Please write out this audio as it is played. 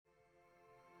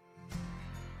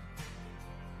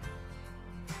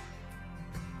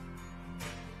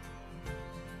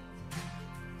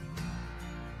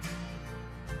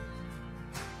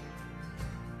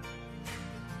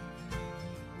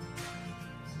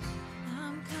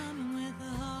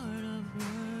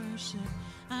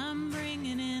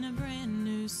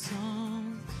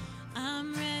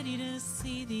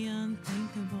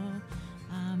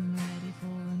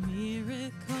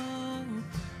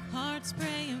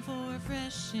longing for a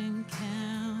fresh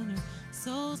encounter.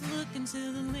 Souls looking to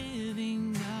the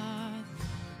living God.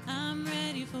 I'm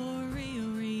ready for a real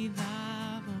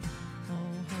revival. Oh,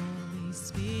 Holy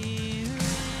Spirit,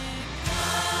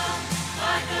 come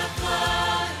like a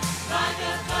flood, like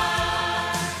a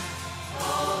fire.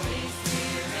 Holy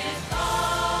Spirit,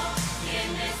 fall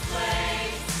in this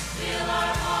place, fill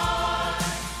our hearts.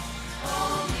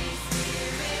 Holy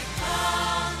Spirit,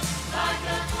 come like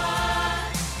a flood,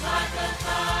 like a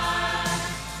fire.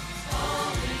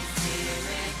 Holy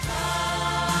Spirit, come.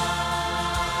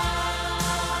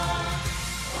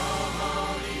 Oh,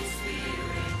 Holy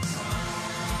Spirit,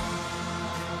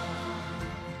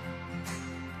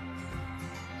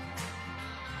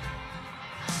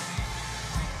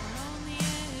 we're on the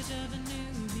edge of a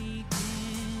new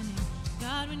beginning.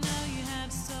 God, we know you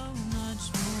have so much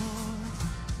more.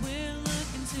 We're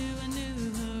looking to a new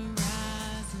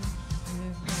horizon.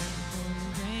 We're ready for the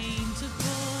rain to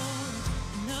pour.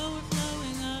 I know we're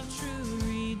flowing of true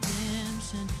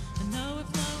redemption. I know we're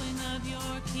flowing of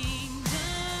your kingdom.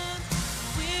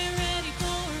 We're ready for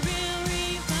a real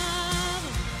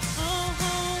revival. Oh,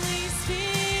 Holy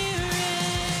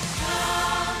Spirit,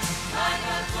 come like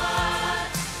a flood,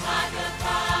 like a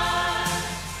fire.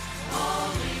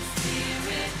 Holy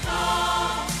Spirit,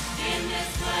 fall in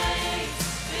this place,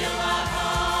 fill our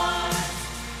hearts.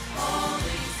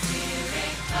 Holy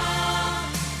Spirit, come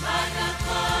like a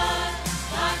flood,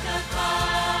 like a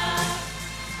fire.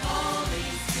 Holy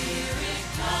Spirit,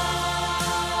 come.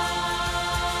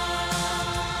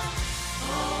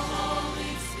 Oh,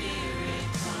 Holy Spirit,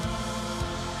 come.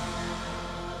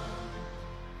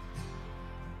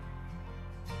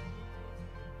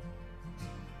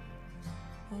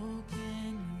 Oh,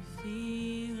 can you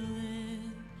feel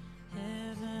it?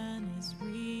 Heaven is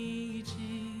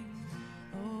reaching.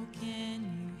 Oh, can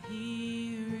you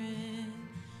hear it?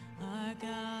 Our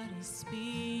God is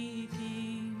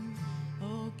speaking.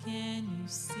 Oh, can you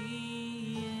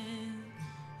see it?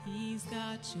 He's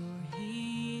got your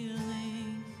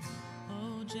healing.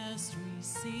 Oh, just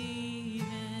receive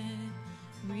it.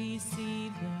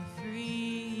 Receive the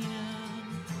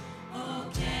freedom. Oh,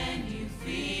 can you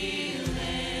feel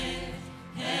it?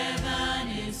 Heaven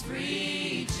is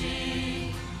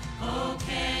reaching. Oh,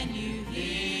 can you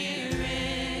hear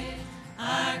it?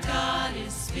 Our God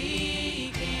is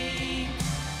speaking.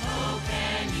 Oh,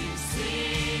 can you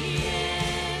see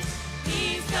it?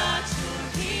 He's got your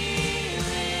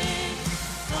healing.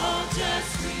 Oh,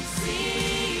 just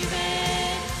receive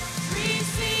it.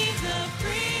 Receive the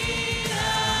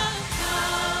freedom.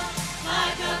 Come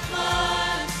like a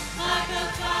flood, like a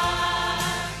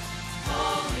fire.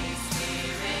 Holy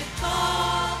Spirit,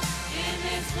 fall in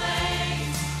this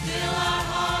place, fill our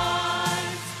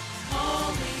hearts.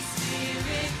 Holy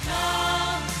Spirit,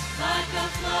 come like a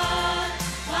flood,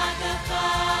 like a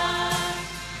fire.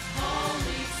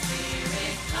 Holy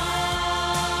Spirit, come.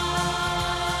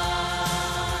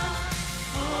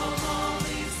 Oh,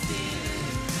 Holy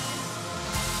Spirit,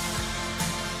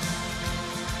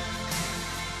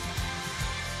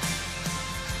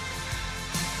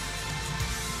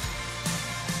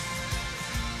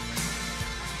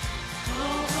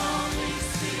 oh, Holy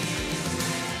Spirit,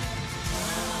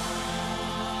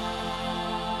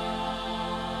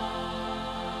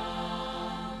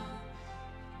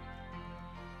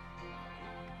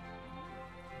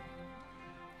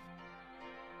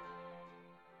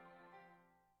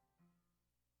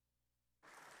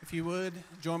 If you would,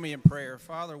 join me in prayer.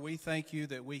 Father, we thank you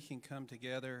that we can come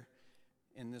together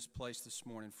in this place this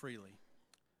morning freely.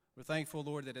 We're thankful,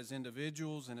 Lord, that as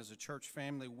individuals and as a church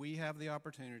family, we have the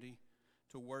opportunity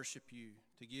to worship you,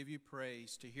 to give you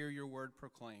praise, to hear your word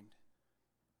proclaimed.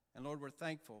 And Lord, we're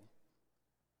thankful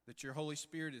that your Holy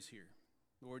Spirit is here.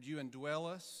 Lord, you indwell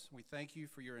us. We thank you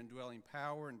for your indwelling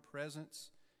power and presence.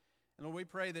 And Lord, we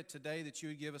pray that today that you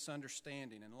would give us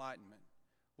understanding, enlightenment.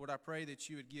 Lord, I pray that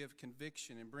you would give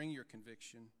conviction and bring your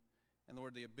conviction. And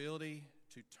Lord, the ability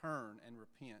to turn and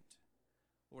repent.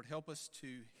 Lord, help us to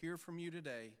hear from you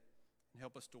today and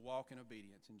help us to walk in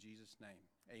obedience. In Jesus' name,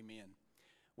 amen.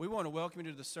 We want to welcome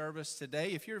you to the service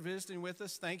today. If you're visiting with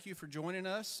us, thank you for joining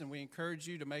us, and we encourage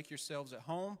you to make yourselves at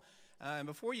home. And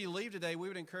before you leave today, we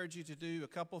would encourage you to do a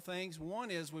couple things.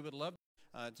 One is we would love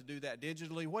to do that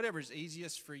digitally. Whatever is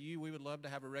easiest for you, we would love to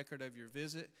have a record of your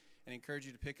visit and encourage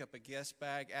you to pick up a guest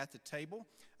bag at the table.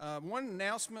 One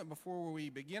announcement before we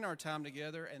begin our time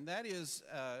together, and that is,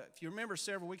 if you remember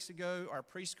several weeks ago, our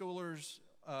preschoolers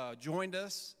joined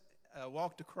us,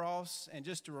 walked across, and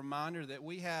just a reminder that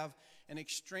we have an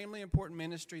extremely important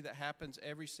ministry that happens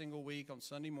every single week on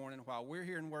Sunday morning while we're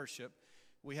here in worship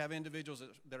we have individuals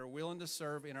that are willing to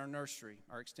serve in our nursery,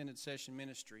 our extended session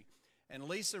ministry. And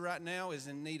Lisa right now is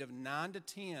in need of 9 to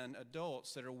 10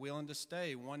 adults that are willing to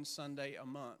stay one Sunday a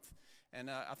month. And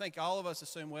I think all of us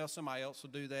assume, well, somebody else will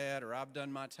do that, or I've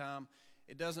done my time.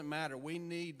 It doesn't matter. We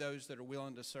need those that are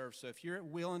willing to serve. So if you're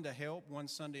willing to help one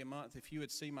Sunday a month, if you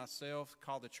would see myself,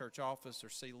 call the church office, or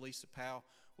see Lisa Powell,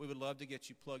 we would love to get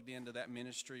you plugged into that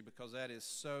ministry because that is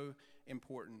so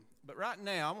important. But right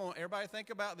now, I want everybody to think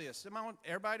about this. I want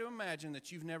everybody to imagine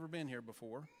that you've never been here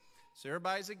before. So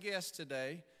everybody's a guest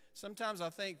today. Sometimes I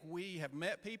think we have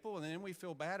met people and then we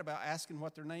feel bad about asking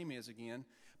what their name is again.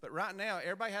 But right now,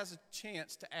 everybody has a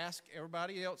chance to ask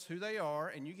everybody else who they are,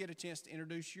 and you get a chance to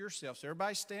introduce yourself. So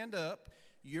everybody stand up.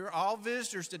 You're all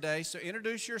visitors today, so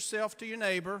introduce yourself to your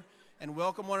neighbor and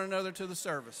welcome one another to the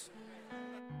service.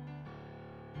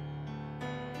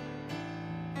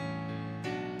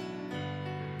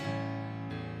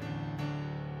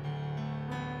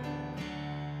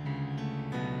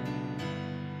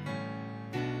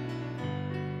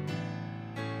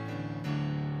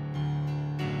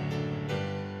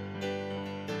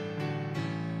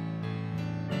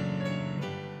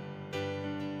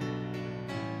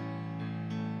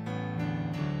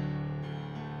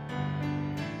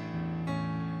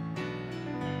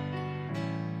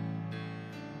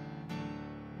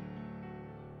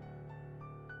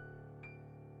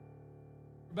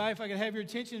 Everybody, if I could have your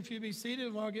attention, if you'd be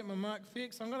seated while I get my mic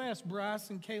fixed. I'm going to ask Bryce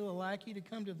and Kayla Lackey to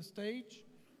come to the stage.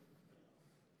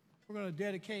 We're going to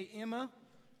dedicate Emma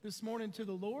this morning to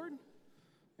the Lord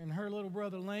and her little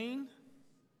brother Lane.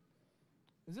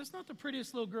 Is this not the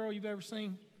prettiest little girl you've ever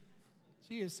seen?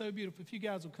 She is so beautiful. If you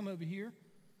guys will come over here.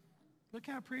 Look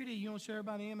how pretty. You want to show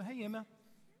everybody Emma? Hey, Emma.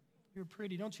 You're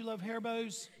pretty. Don't you love hair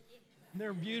bows?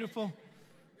 They're beautiful.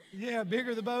 Yeah,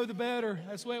 bigger the bow, the better.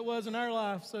 That's the way it was in our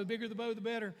life, so bigger the bow, the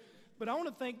better. But I want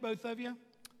to thank both of you.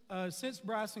 Since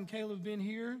Bryce and Caleb have been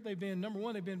here, they've been, number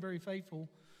one, they've been very faithful.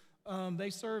 They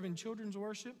serve in children's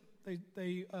worship.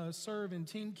 They serve in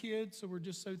teen kids, so we're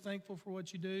just so thankful for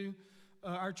what you do.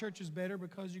 Our church is better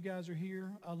because you guys are here.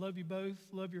 I love you both,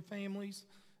 love your families.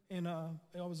 And I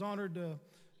was honored to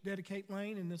dedicate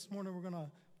Lane, and this morning we're going to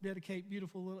dedicate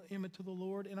beautiful little Emma to the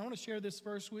Lord. And I want to share this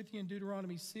verse with you in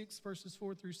Deuteronomy 6, verses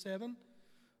 4 through 7.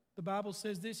 The Bible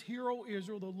says this, "Hear, O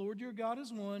Israel, the Lord your God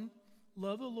is one.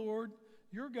 Love the Lord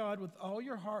your God with all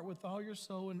your heart, with all your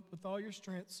soul, and with all your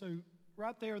strength." So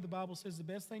right there, the Bible says the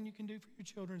best thing you can do for your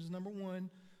children is, number one,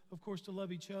 of course, to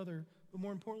love each other. But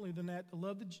more importantly than that, to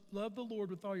love the Lord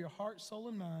with all your heart, soul,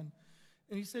 and mind.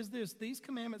 And he says this, "These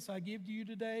commandments I give to you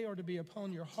today are to be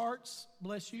upon your hearts."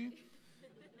 Bless you.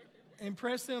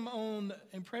 Impress them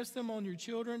on your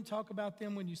children. Talk about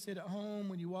them when you sit at home,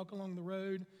 when you walk along the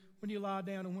road, when you lie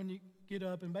down, and when you get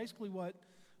up. And basically what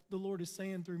the Lord is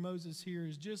saying through Moses here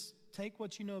is just take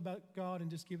what you know about God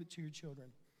and just give it to your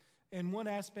children. And one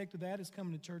aspect of that is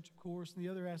coming to church, of course. And the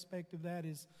other aspect of that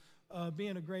is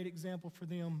being a great example for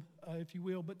them, if you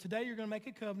will. But today you're going to make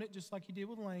a covenant just like you did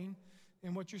with Lane.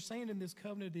 And what you're saying in this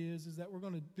covenant is that we're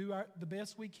going to do the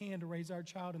best we can to raise our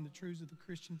child in the truths of the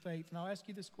Christian faith. And I'll ask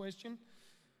you this question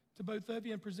to both of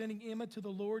you. In presenting Emma to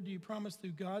the Lord, do you promise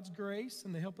through God's grace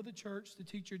and the help of the church to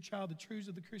teach your child the truths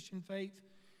of the Christian faith?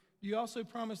 Do you also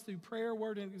promise through prayer,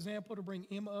 word, and example to bring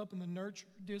Emma up in the nurture,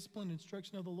 discipline, and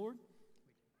instruction of the Lord?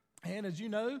 And as you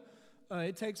know,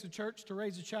 it takes a church to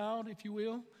raise a child, if you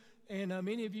will. And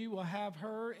many of you will have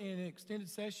her in an extended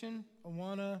session,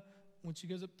 Awana, when she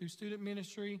goes up through student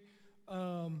ministry,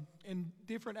 and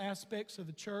different aspects of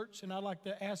the church. And I'd like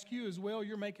to ask you as well,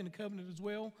 you're making a covenant as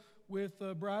well with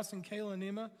Bryce and Kayla and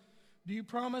Emma. Do you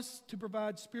promise to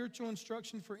provide spiritual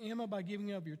instruction for Emma by giving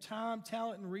of your time,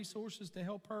 talent, and resources to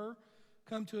help her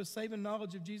come to a saving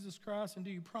knowledge of Jesus Christ? And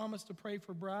do you promise to pray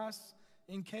for Bryce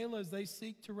and Kayla as they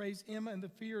seek to raise Emma in the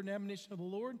fear and admonition of the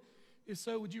Lord? If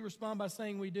so, would you respond by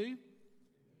saying we do?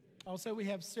 Also, we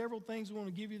have several things we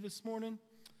want to give you this morning.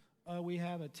 We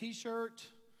have a t-shirt.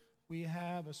 We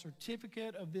have a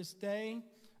certificate of this day.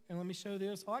 And let me show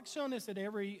this. I like showing this at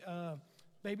every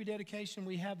baby dedication.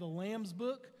 We have the Lamb's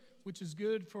Book, which is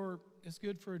good for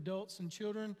adults and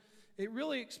children. It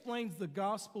really explains the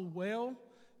gospel well.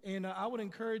 And I would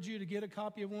encourage you to get a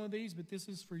copy of one of these, but this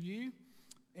is for you.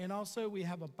 And also we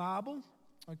have a Bible,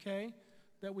 okay,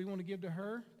 that we want to give to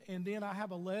her. And then I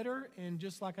have a letter, and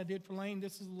just like I did for Lane,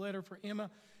 this is a letter for Emma.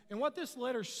 And what this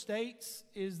letter states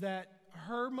is that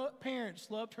her parents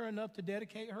loved her enough to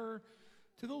dedicate her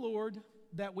to the Lord,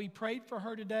 that we prayed for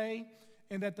her today,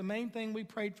 and that the main thing we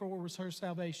prayed for was her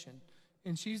salvation.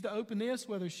 And she's to open this,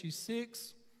 whether she's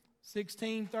 6,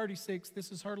 16, 36.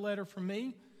 This is her letter from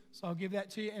me, so I'll give that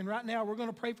to you. And right now, we're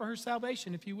going to pray for her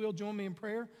salvation. If you will, join me in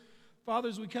prayer. Father,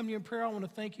 as we come to you in prayer, I want to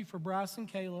thank you for Bryce and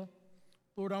Kayla.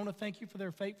 Lord, I want to thank you for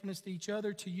their faithfulness to each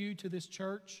other, to you, to this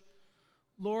church.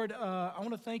 Lord, I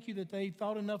want to thank you that they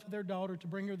thought enough of their daughter to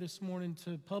bring her this morning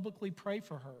to publicly pray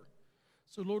for her.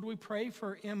 So, Lord, we pray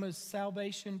for Emma's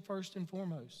salvation first and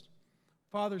foremost.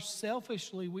 Father,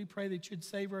 selfishly, we pray that you'd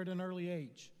save her at an early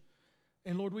age.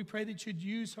 And, Lord, we pray that you'd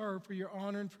use her for your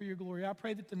honor and for your glory. I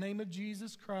pray that the name of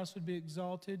Jesus Christ would be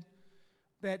exalted,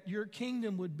 that your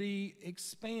kingdom would be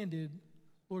expanded,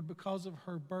 Lord, because of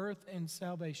her birth and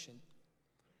salvation.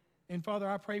 And, Father,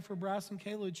 I pray for Bryce and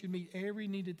Kayla that you'd meet every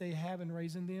need that they have in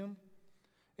raising them.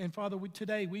 And, Father,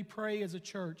 today we pray as a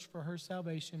church for her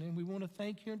salvation, and we want to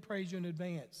thank you and praise you in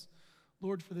advance,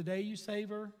 Lord, for the day you save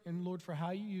her, and, Lord, for how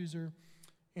you use her.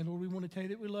 And, Lord, we want to tell you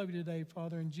that we love you today,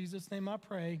 Father. In Jesus' name I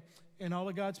pray. And all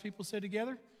of God's people said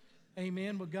together,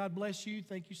 amen. Well, God bless you.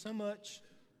 Thank you so much.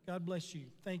 God bless you.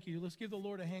 Thank you. Let's give the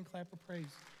Lord a hand clap of praise.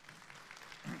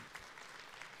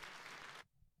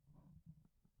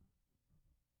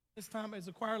 This time, as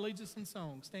the choir leads us in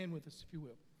song, stand with us, if you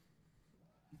will.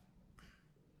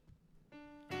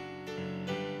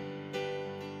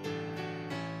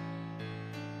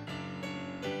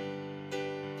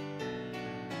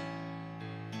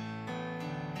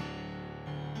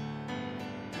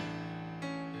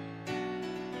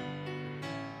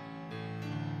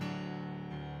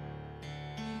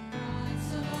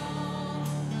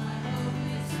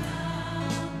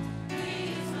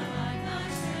 He's my life, my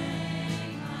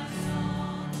strength, my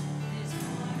song, this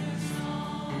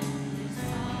cornerstone.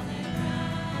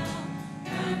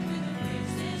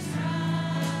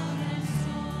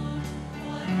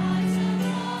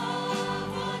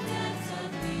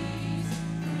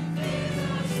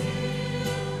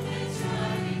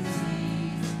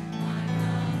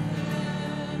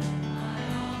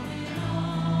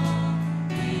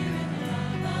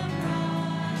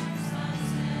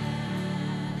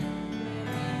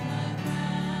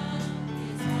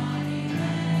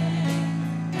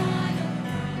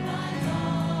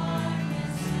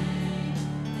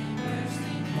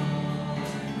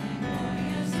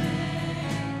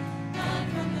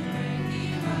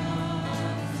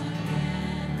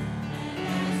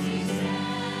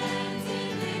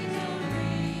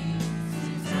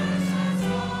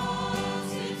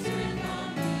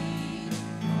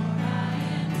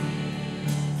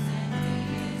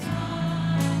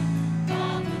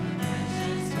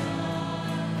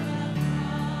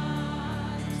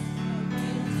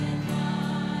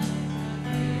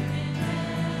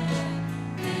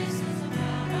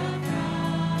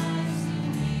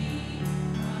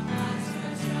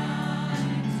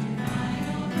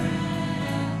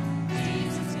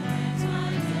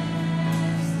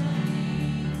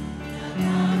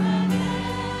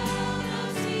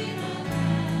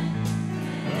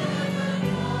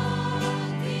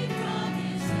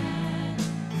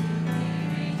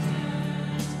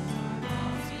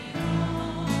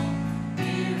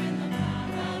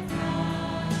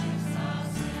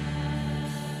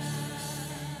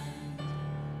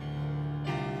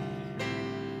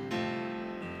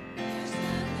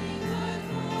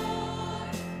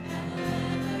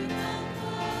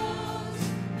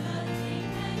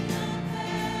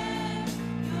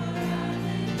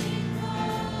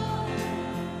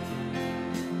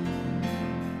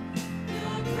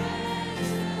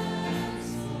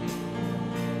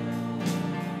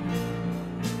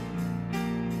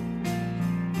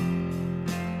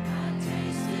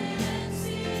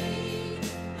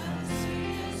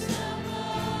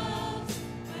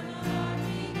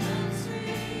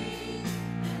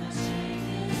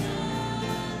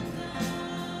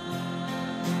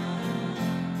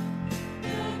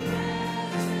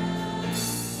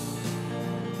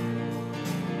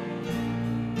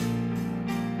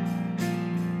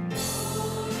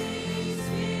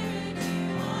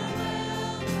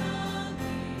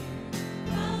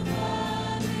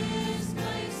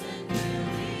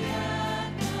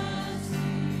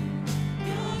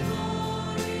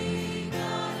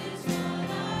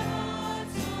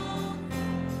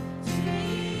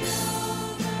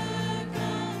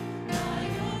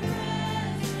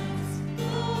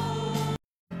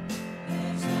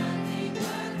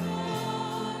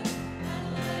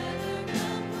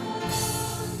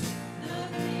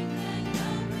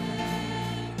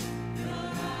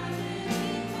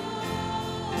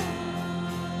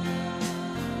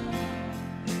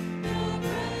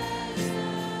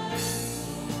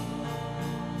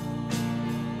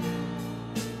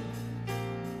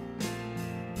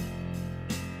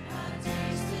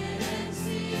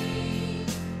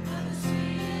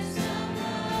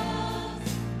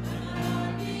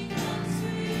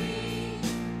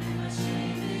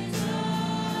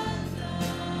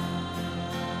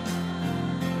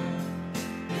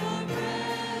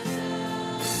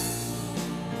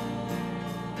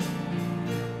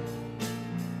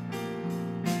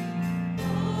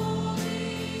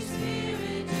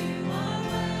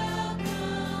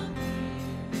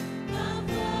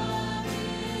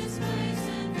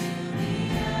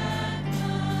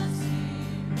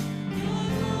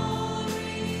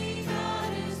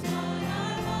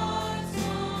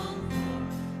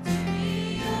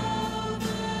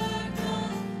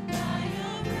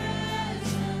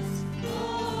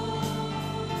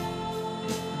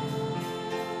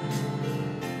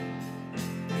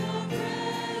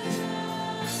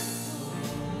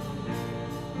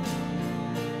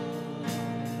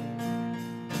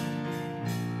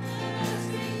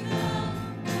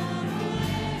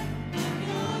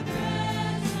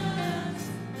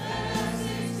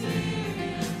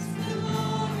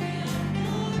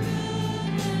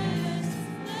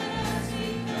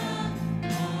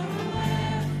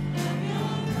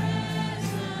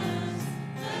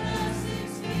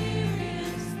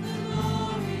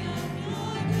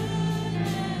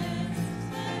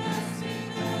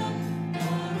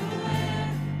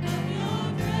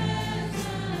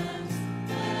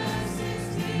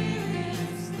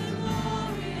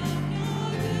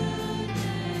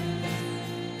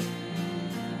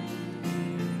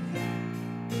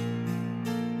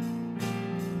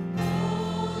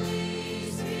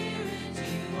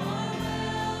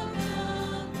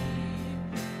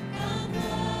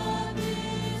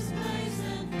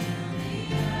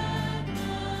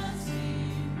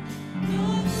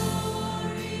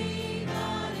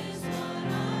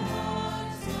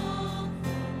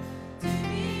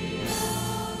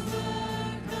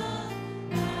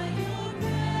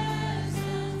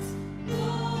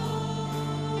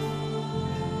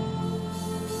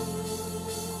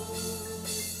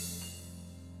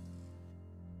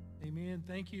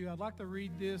 Thank you. I'd like to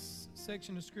read this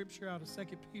section of Scripture out of 2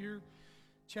 Peter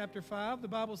chapter 5. The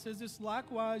Bible says this,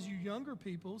 likewise, you younger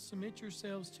people, submit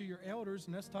yourselves to your elders,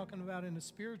 and that's talking about in a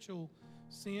spiritual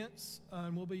sense,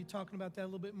 and we'll be talking about that a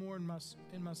little bit more in my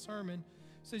sermon.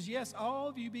 It says, yes, all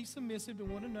of you be submissive to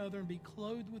one another and be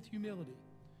clothed with humility.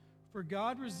 For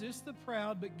God resists the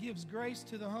proud, but gives grace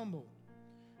to the humble.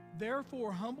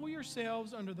 Therefore, humble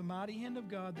yourselves under the mighty hand of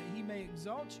God, that he may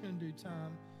exalt you in due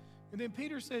time. And then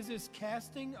Peter says this,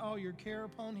 casting all your care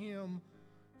upon him,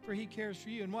 for he cares for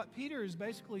you. And what Peter is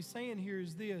basically saying here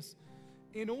is this,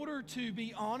 in order to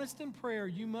be honest in prayer,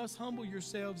 you must humble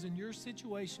yourselves in your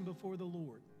situation before the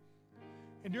Lord.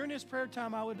 And during this prayer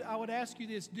time, I would ask you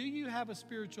this, do you have a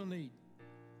spiritual need?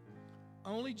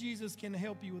 Only Jesus can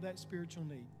help you with that spiritual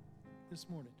need this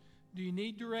morning. Do you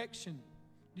need direction?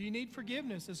 Do you need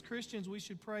forgiveness? As Christians, we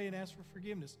should pray and ask for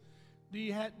forgiveness. Do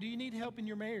you need help in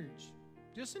your marriage?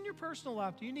 Just in your personal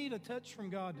life, do you need a touch from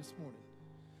God this morning?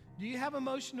 Do you have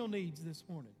emotional needs this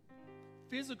morning?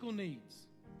 Physical needs,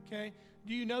 okay?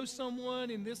 Do you know someone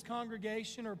in this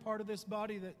congregation or part of this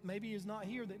body that maybe is not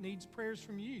here that needs prayers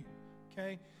from you,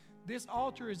 okay? This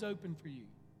altar is open for you.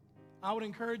 I would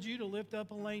encourage you to lift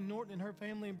up Elaine Norton and her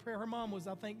family in prayer. Her mom was,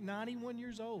 I think, 91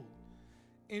 years old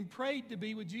and prayed to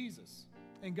be with Jesus.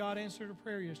 And God answered her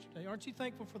prayer yesterday. Aren't you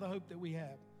thankful for the hope that we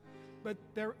have? But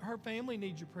her family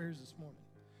needs your prayers this morning.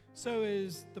 So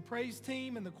as the praise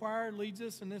team and the choir leads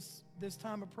us in this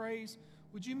time of praise,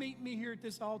 would you meet me here at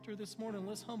this altar this morning?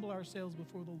 Let's humble ourselves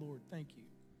before the Lord. Thank you.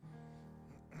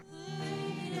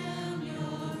 Lay down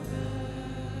your burdens,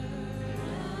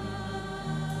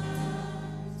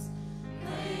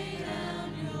 lay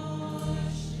down your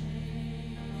shame.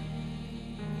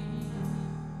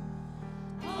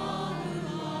 All who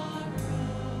are broken,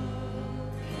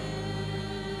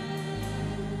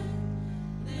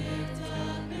 lift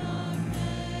up your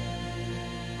hands.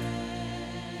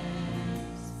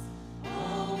 Oh,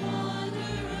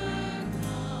 wanderer,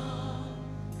 come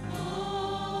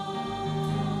home.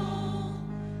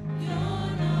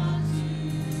 You're not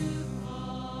too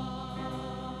far.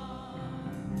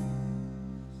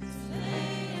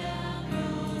 Lay down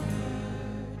your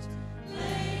hurt,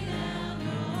 lay down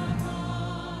your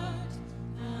heart.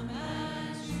 Come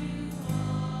as you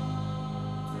are.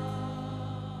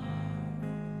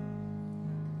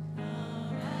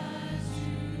 Come as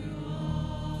you are.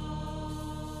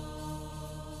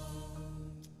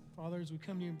 Father, as we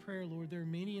come to you in prayer, Lord, there are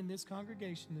many in this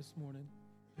congregation this morning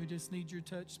who just need your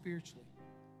touch spiritually.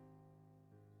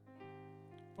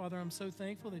 Father, I'm so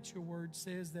thankful that your word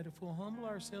says that if we'll humble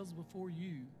ourselves before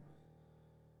you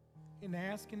and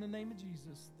ask in the name of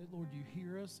Jesus, that, Lord, you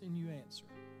hear us and you answer.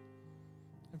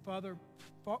 And Father,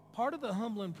 part of the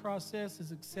humbling process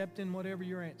is accepting whatever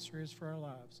your answer is for our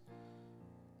lives.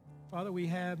 Father, we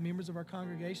have members of our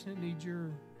congregation that need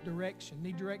your direction,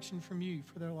 need direction from you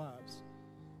for their lives.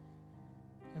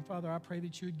 And Father, I pray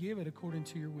that you would give it according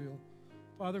to your will.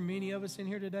 Father, many of us in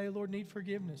here today, Lord, need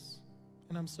forgiveness.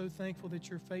 And I'm so thankful that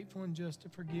you're faithful and just to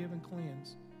forgive and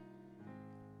cleanse.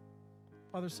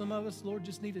 Father, some of us, Lord,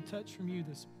 just need a touch from you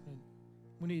this morning.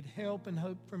 We need help and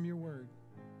hope from your word.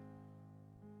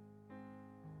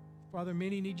 Father,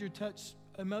 many need your touch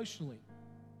emotionally.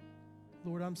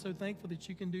 Lord, I'm so thankful that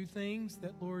you can do things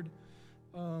that, Lord,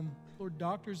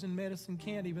 doctors and medicine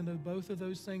can't, even though both of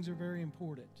those things are very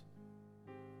important.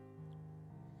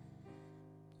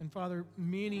 And Father,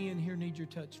 many in here need your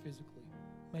touch physically.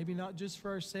 Maybe not just for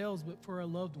ourselves, but for a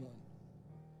loved one.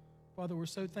 Father, we're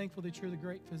so thankful that you're the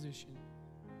great physician.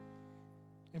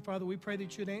 And Father, we pray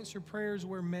that you'd answer prayers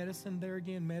where medicine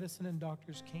and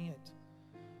doctors can't.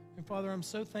 And Father, I'm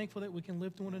so thankful that we can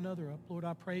lift one another up. Lord,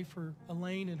 I pray for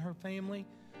Elaine and her family.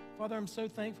 Father, I'm so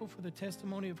thankful for the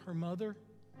testimony of her mother,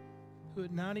 who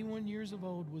at 91 years of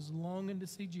old was longing to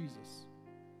see Jesus.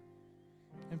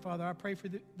 And Father, I pray for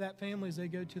that family as they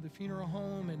go to the funeral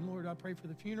home. And Lord, I pray for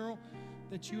the funeral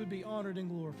that you would be honored and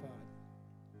glorified.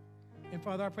 And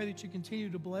Father, I pray that you continue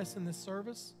to bless in this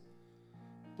service.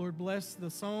 Lord, bless the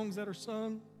songs that are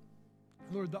sung.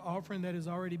 Lord, the offering that has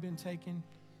already been taken.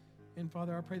 And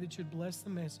Father, I pray that you'd bless the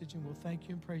message, and we'll thank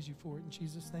you and praise you for it. In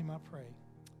Jesus' name I pray.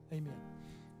 Amen.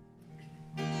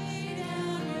 Lay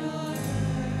down your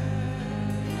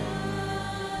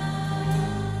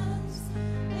burdens,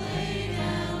 lay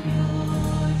down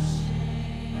your shame.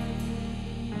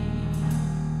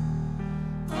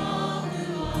 All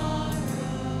who are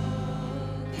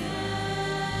broken,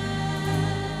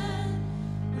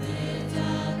 lift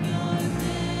up your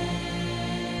face.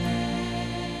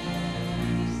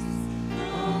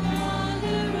 Oh,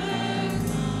 wanderer,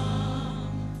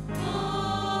 come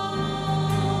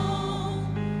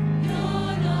home.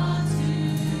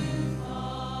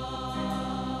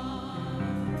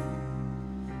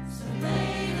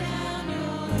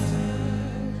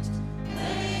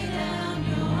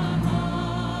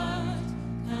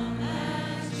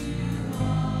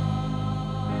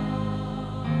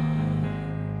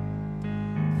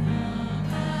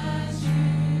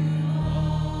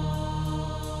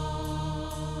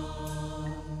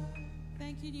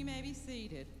 may be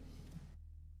seated.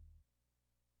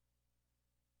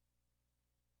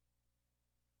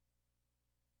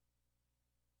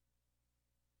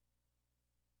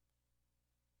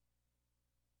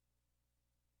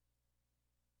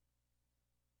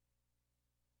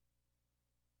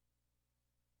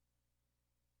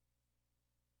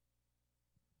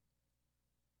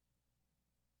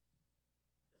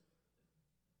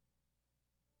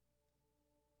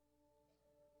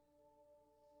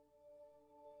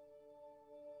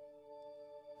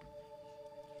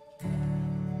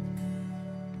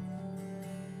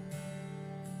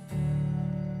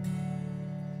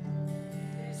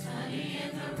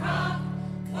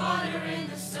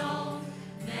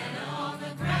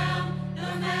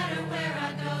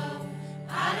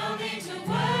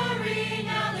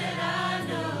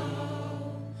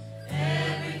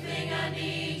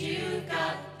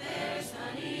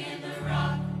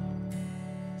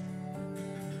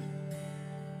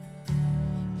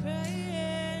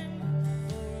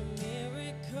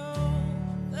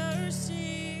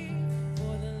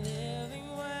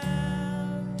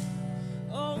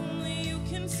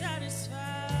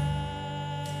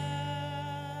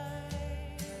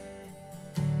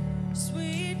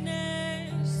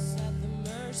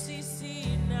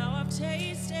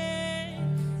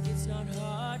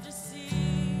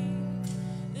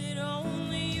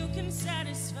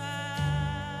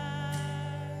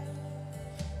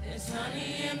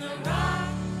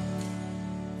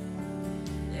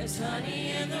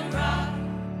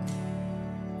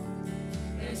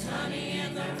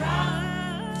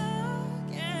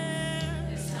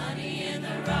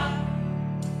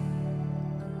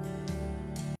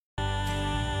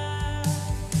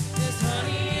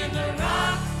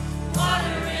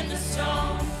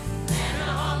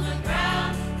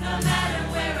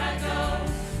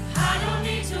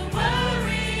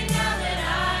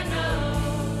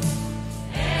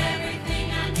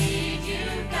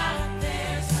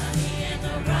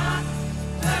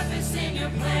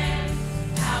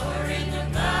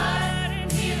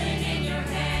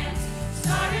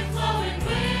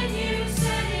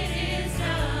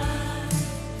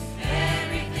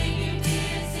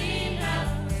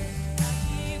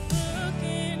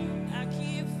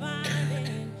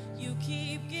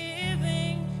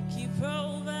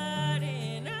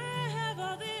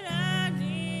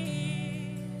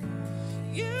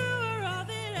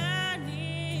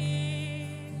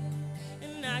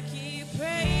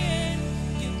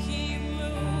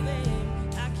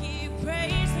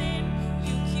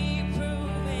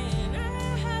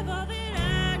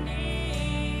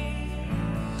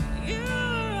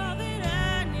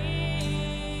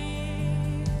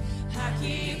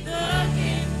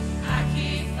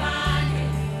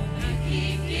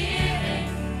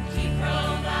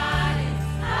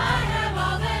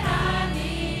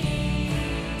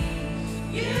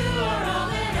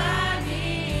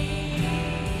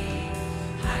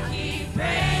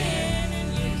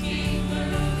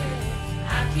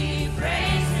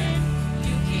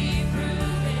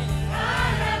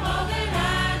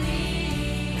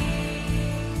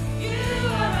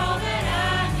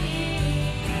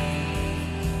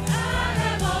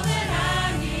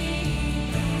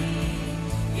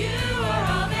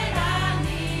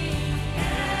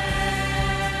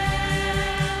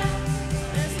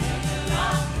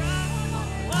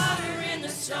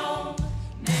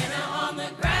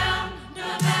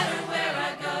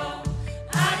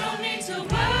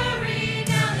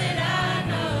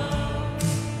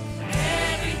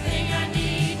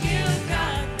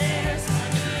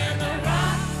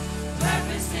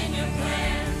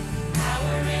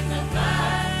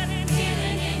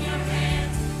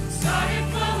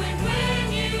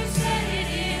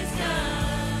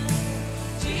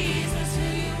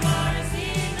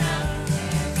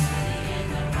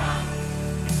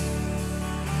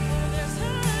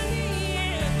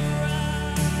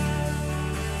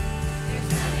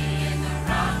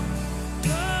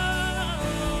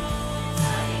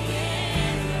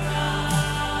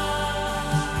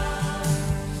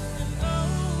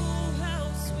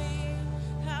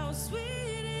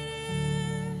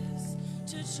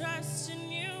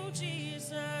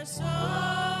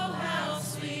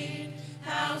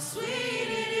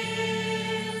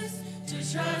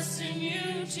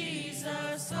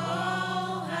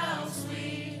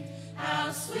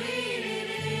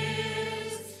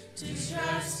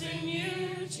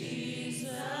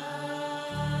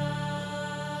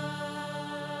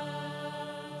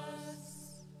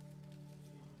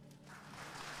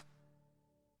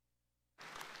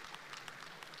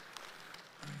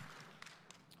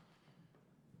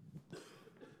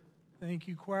 Thank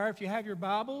you, choir. If you have your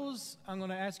Bibles, I'm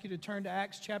going to ask you to turn to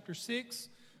Acts chapter 6.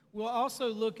 We'll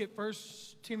also look at 1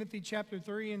 Timothy chapter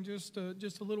 3 in just a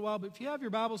little while. But if you have your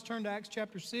Bibles, turn to Acts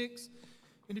chapter 6.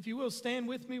 And if you will, stand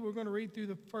with me. We're going to read through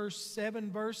the first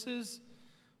 7 verses.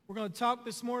 We're going to talk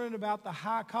this morning about the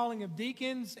high calling of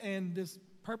deacons. And this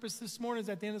purpose this morning is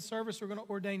at the end of the service, we're going to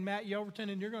ordain Matt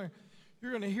Yelverton. And you're going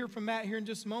to hear from Matt here in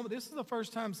just a moment. This is the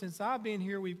first time since I've been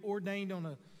here we've ordained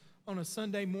on a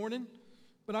Sunday morning.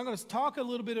 But I'm going to talk a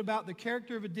little bit about the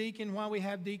character of a deacon, why we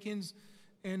have deacons,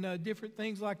 and different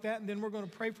things like that. And then we're going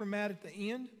to pray for Matt at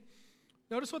the end.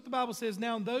 Notice what the Bible says.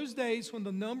 Now, in those days, when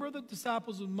the number of the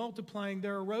disciples was multiplying,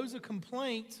 there arose a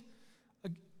complaint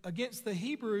against the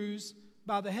Hebrews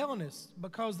by the Hellenists,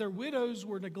 because their widows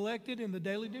were neglected in the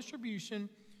daily distribution.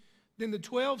 Then the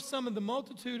 12 summoned the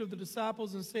multitude of the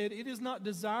disciples and said, "It is not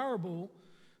desirable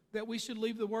that we should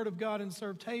leave the word of God and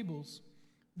serve tables.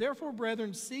 Therefore,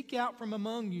 brethren, seek out from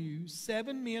among you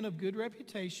 7 men of good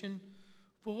reputation,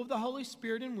 full of the Holy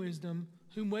Spirit and wisdom,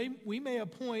 whom we may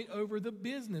appoint over the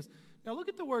business." Now look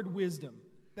at the word wisdom.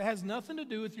 That has nothing to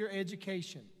do with your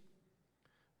education.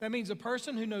 That means a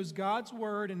person who knows God's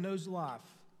word and knows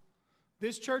life.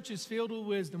 This church is filled with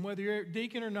wisdom, whether you're a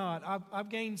deacon or not. I've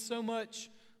gained so much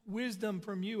wisdom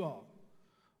from you all.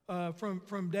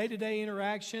 From day-to-day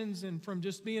interactions and from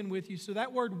just being with you. So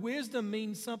that word wisdom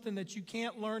means something that you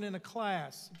can't learn in a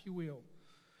class, if you will.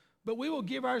 But we will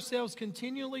give ourselves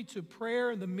continually to prayer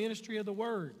and the ministry of the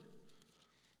word.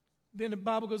 Then the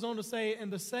Bible goes on to say,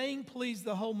 "And the saying pleased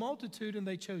the whole multitude, and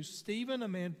they chose Stephen, a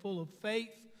man full of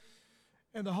faith,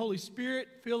 and the Holy Spirit,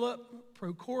 Philip,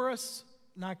 Prochorus,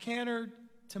 Nicanor,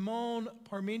 Timon,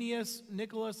 Parmenius,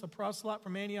 Nicholas, a proselyte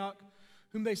from Antioch,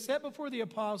 whom they set before the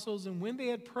apostles, and when they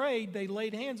had prayed, they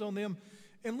laid hands on them."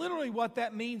 And literally what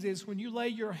that means is when you lay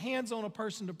your hands on a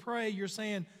person to pray, you're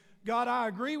saying, "God, I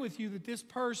agree with you that this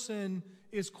person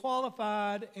is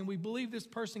qualified, and we believe this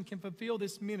person can fulfill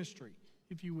this ministry,"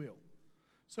 if you will.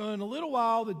 So in a little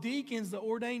while, the deacons, the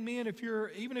ordained men,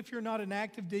 even if you're not an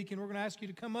active deacon, we're going to ask you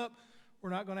to come up. We're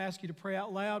not going to ask you to pray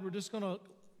out loud. We're just going to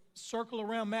circle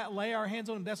around Matt, lay our hands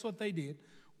on him. That's what they did.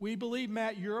 We believe,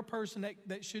 Matt, you're a person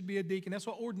that should be a deacon. That's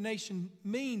what ordination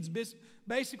means,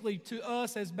 basically, to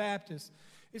us as Baptists.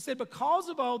 It said, because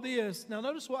of all this, now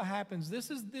notice what happens. This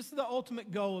is the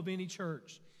ultimate goal of any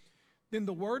church. Then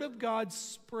the word of God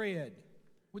spread,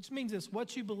 which means this: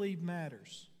 what you believe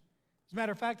matters. As a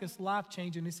matter of fact, it's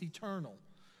life-changing. It's eternal.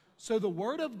 So the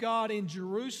word of God in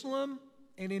Jerusalem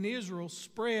and in Israel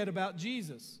spread about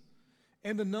Jesus.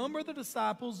 And the number of the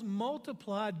disciples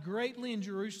multiplied greatly in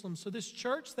Jerusalem. So this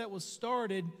church that was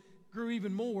started grew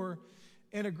even more.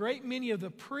 And a great many of the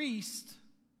priests,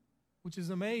 which is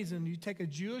amazing, you take a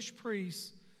Jewish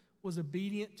priest, was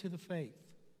obedient to the faith.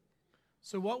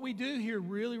 So what we do here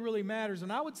really, really matters.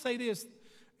 And I would say this,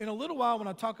 in a little while when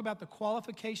I talk about the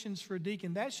qualifications for a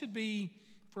deacon, that should be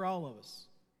for all of us.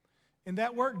 And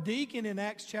that word deacon in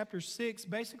Acts chapter 6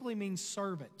 basically means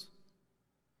servant.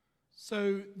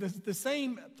 So the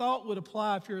same thought would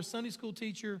apply if you're a Sunday school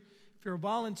teacher, if you're a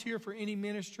volunteer for any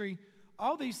ministry.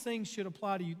 All these things should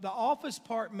apply to you. The office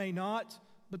part may not,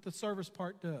 but the service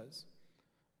part does.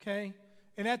 Okay?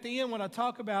 And at the end, when I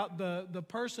talk about the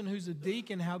person who's a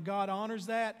deacon, how God honors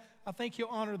that, I think He'll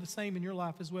honor the same in your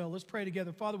life as well. Let's pray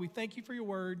together. Father, we thank You for Your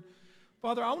word.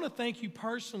 Father, I want to thank You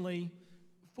personally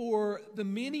for the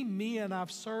many men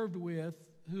I've served with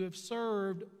who have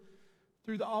served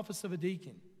through the office of a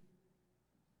deacon.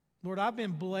 Lord, I've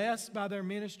been blessed by their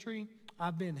ministry.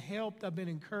 I've been helped. I've been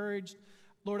encouraged.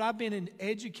 Lord, I've been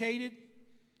educated.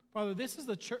 Father, this is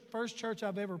the first church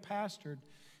I've ever pastored.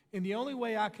 And the only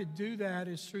way I could do that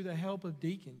is through the help of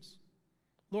deacons.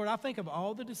 Lord, I think of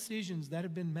all the decisions that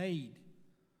have been made.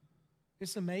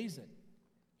 It's amazing.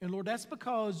 And Lord, that's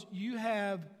because You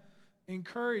have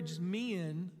encouraged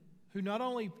men who not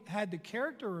only had the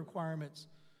character requirements,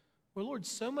 but Lord,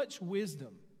 so much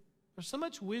wisdom. There's so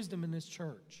much wisdom in this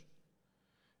church.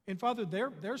 And Father,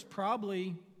 there's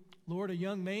probably, Lord, a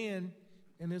young man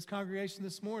in this congregation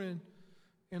this morning,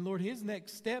 and Lord, his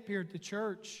next step here at the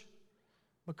church,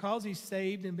 because he's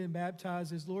saved and been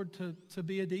baptized, is, Lord, to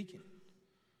be a deacon.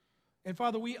 And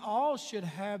Father, we all should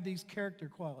have these character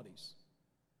qualities.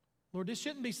 Lord, this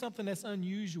shouldn't be something that's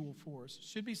unusual for us. It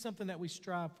should be something that we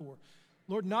strive for.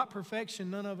 Lord, not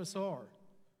perfection, none of us are.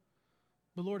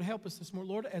 But Lord, help us this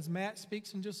morning. Lord, as Matt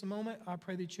speaks in just a moment, I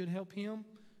pray that You'd help him.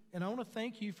 And I want to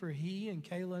thank You for he and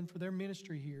Kayla and for their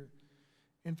ministry here.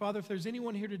 And Father, if there's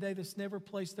anyone here today that's never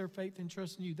placed their faith and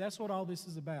trust in You, that's what all this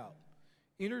is about.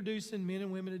 Introducing men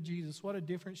and women to Jesus. What a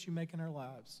difference You make in our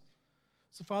lives.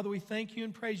 So Father, we thank You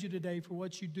and praise You today for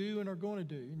what You do and are going to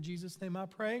do. In Jesus' name I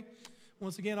pray.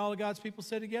 Once again, all of God's people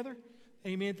said together,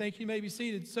 amen. Thank you. You may be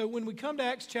seated. So when we come to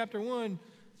Acts chapter 1,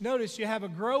 notice you have a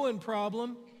growing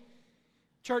problem.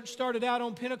 Church started out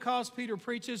on Pentecost. Peter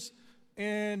preaches,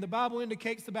 and the Bible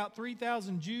indicates about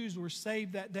 3,000 Jews were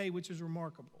saved that day, which is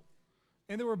remarkable.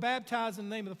 And they were baptized in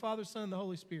the name of the Father, Son, and the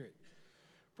Holy Spirit.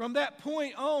 From that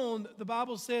point on, the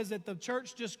Bible says that the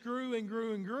church just grew and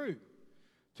grew and grew,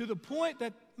 to the point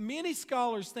that many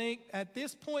scholars think at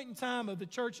this point in time of the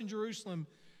church in Jerusalem,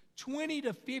 20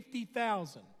 to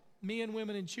 50,000 men,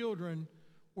 women, and children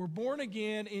were born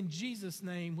again in Jesus'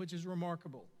 name, which is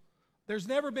remarkable. There's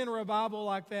never been a revival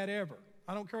like that ever.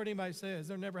 I don't care what anybody says.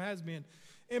 There never has been.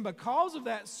 And because of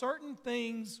that, certain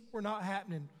things were not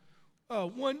happening.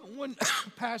 One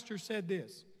pastor said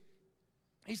this.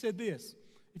 He said this.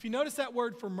 If you notice that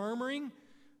word for murmuring,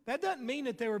 that doesn't mean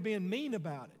that they were being mean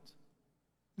about it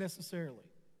necessarily.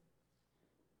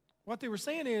 What they were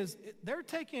saying is they're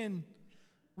taking,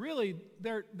 really,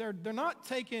 they're not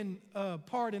taking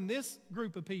part in this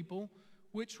group of people,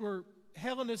 which were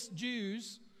Hellenist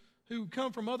Jews who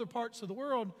come from other parts of the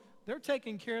world. They're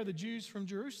taking care of the Jews from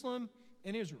Jerusalem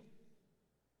and Israel.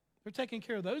 They're taking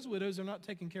care of those widows. They're not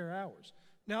taking care of ours.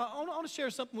 Now, I want to share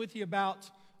something with you about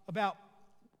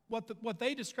what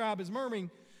they describe as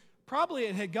murmuring. Probably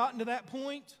it had gotten to that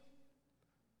point.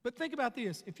 But think about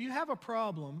this. If you have a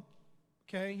problem,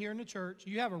 okay, here in the church,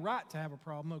 you have a right to have a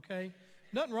problem, okay?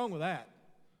 Nothing wrong with that.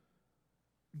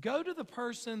 Go to the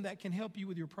person that can help you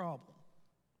with your problem,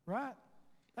 right?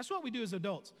 That's what we do as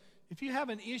adults. If you have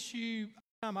an issue,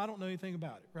 I don't know anything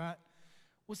about it, right?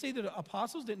 Well, see, the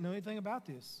apostles didn't know anything about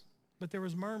this, but there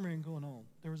was murmuring going on.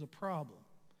 There was a problem.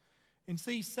 And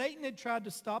see, Satan had tried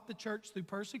to stop the church through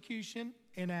persecution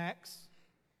in Acts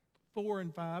 4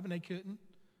 and 5, and they couldn't.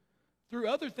 Through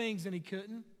other things, and he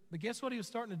couldn't. But guess what he was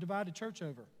starting to divide the church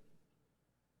over?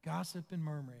 Gossip and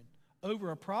murmuring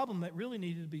over a problem that really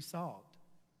needed to be solved,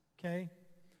 okay?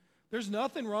 There's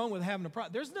nothing wrong with having a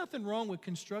problem. There's nothing wrong with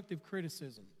constructive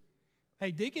criticism.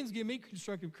 Hey, deacons give me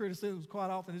constructive criticisms quite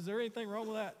often. Is there anything wrong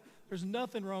with that? There's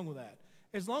nothing wrong with that.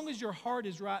 As long as your heart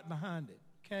is right behind it,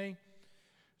 okay?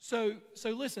 So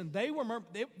listen,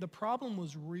 the problem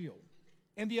was real.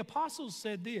 And the apostles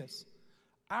said this,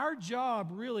 our job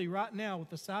really right now with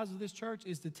the size of this church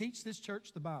is to teach this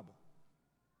church the Bible.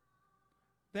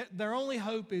 That their only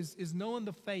hope is knowing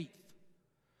the faith.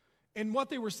 And what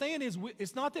they were saying is,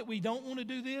 it's not that we don't want to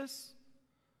do this.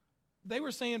 They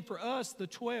were saying for us, the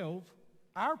 12,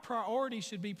 our priority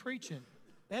should be preaching.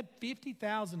 They had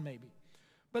 50,000 maybe.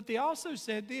 But they also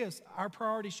said this, our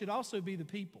priority should also be the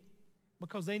people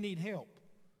because they need help.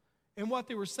 And what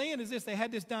they were saying is this, they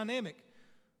had this dynamic.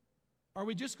 Are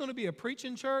we just going to be a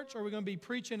preaching church, or are we going to be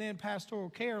preaching and pastoral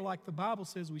care like the Bible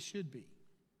says we should be?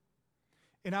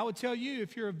 And I would tell you,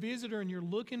 if you're a visitor and you're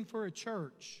looking for a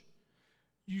church,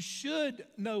 you should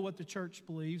know what the church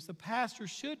believes. The pastor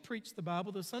should preach the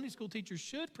Bible. The Sunday school teacher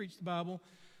should preach the Bible.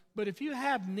 But if you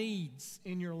have needs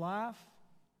in your life,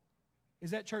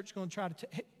 is that church going to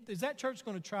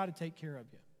try to take care of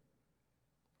you?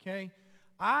 Okay?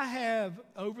 I have,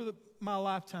 over my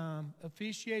lifetime,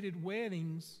 officiated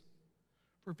weddings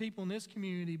for people in this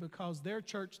community because their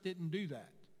church didn't do that.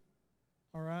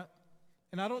 All right?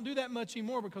 And I don't do that much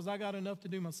anymore because I got enough to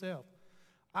do myself.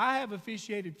 I have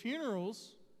officiated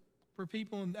funerals for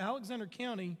people in Alexander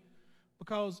County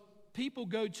because people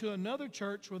go to another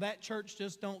church where that church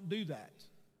just don't do that,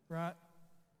 right?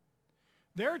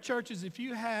 There are churches, if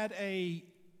you had a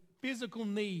physical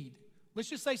need, let's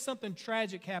just say something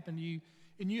tragic happened to you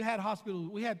and you had hospital.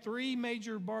 We had 3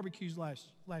 major barbecues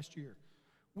last year.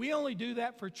 We only do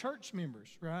that for church members,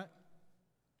 right?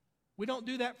 We don't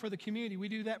do that for the community. We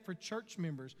do that for church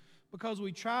members because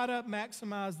we try to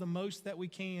maximize the most that we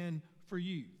can for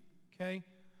you, okay?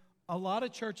 A lot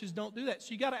of churches don't do that.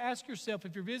 So you got to ask yourself,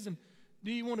 if you're visiting,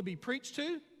 do you want to be preached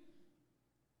to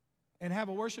and have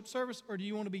a worship service, or do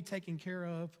you want to be taken care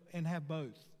of and have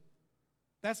both?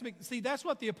 That's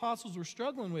what the apostles were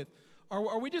struggling with.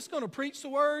 Are we just going to preach the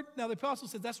word? Now, the apostle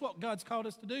says that's what God's called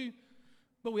us to do,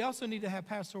 but we also need to have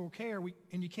pastoral care,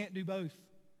 and you can't do both.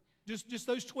 Just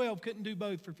those 12 couldn't do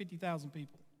both for 50,000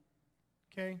 people,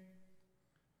 okay?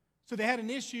 So they had an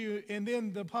issue, and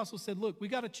then the apostle said, look, we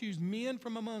got to choose men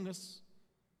from among us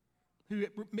who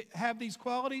have these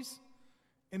qualities,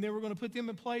 and then we're going to put them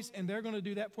in place, and they're going to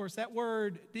do that for us. That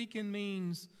word deacon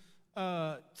means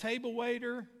table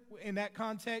waiter in that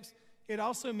context. It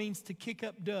also means to kick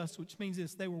up dust, which means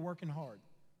this, they were working hard.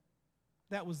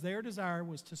 That was their desire,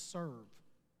 was to serve,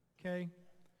 okay?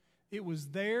 It was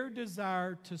their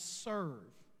desire to serve.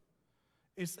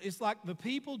 It's like the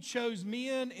people chose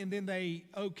men, and then they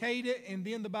okayed it, and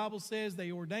then the Bible says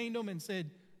they ordained them and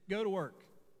said, go to work.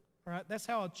 All right? That's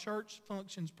how a church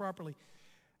functions properly.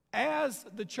 As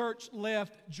the church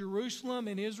left Jerusalem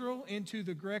and Israel into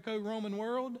the Greco-Roman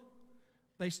world,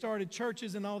 they started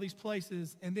churches in all these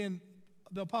places. And then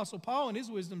the Apostle Paul, in his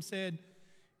wisdom, said,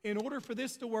 in order for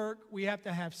this to work, we have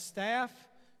to have staff,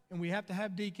 and we have to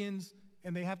have deacons,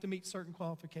 and they have to meet certain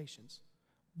qualifications.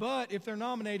 But if they're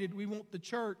nominated, we want the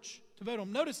church to vote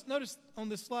on them. Notice on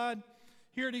this slide,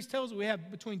 here it tells us we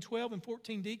have between 12 and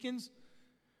 14 deacons.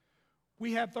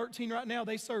 We have 13 right now.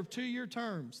 They serve 2-year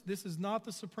terms. This is not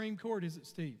the Supreme Court, is it,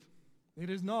 Steve?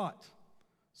 It is not.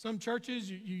 Some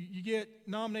churches, you get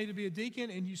nominated to be a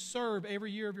deacon, and you serve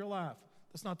every year of your life.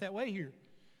 That's not that way here.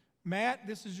 Matt,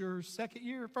 this is your second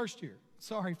year? First year.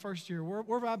 Sorry, first year.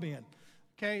 Where have I been?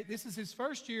 Okay, this is his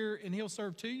first year, and he'll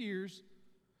serve 2 years,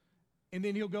 and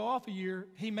then he'll go off a year.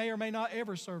 He may or may not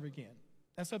ever serve again.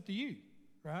 That's up to you,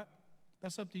 right?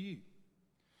 That's up to you.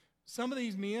 Some of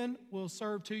these men will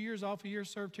serve 2 years, off a year,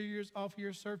 serve 2 years, off a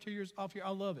year, serve 2 years, off a year.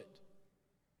 I love it.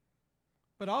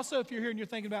 But also, if you're here and you're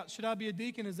thinking about, should I be a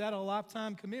deacon? Is that a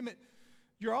lifetime commitment?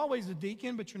 You're always a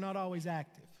deacon, but you're not always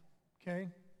active, okay?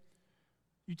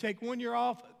 You take 1 year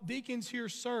off. Deacons here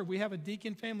serve. We have a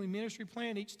deacon family ministry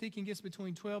plan. Each deacon gets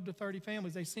between 12 to 30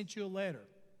 families. They sent you a letter.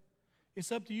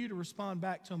 It's up to you to respond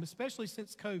back to them, especially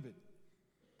since COVID.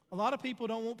 A lot of people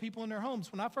don't want people in their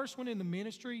homes. When I first went into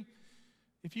ministry,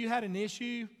 if you had an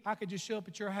issue, I could just show up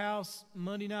at your house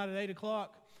Monday night at 8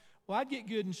 o'clock. Well, I'd get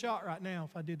good and shot right now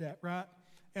if I did that, right?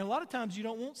 And a lot of times you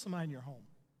don't want somebody in your home.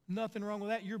 Nothing wrong with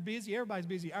that. You're busy. Everybody's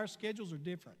busy. Our schedules are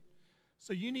different.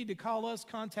 So you need to call us,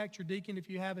 contact your deacon if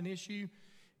you have an issue.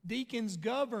 Deacons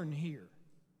govern here,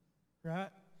 right?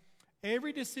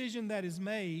 Every decision that is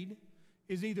made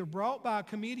is either brought by a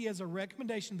committee as a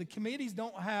recommendation. The committees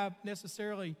don't have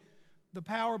necessarily the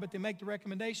power, but they make the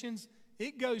recommendations.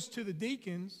 It goes to the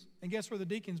deacons, and guess where the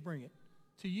deacons bring it?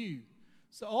 To you.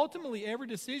 So ultimately, every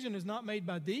decision is not made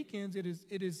by deacons. It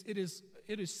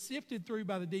is sifted through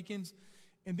by the deacons,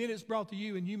 and then it's brought to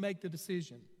you, and you make the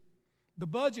decision. The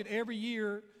budget every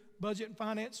year, budget and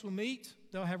finance will meet.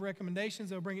 They'll have recommendations.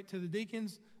 They'll bring it to the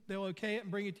deacons. They'll okay it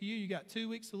and bring it to you. You got 2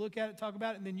 weeks to look at it, talk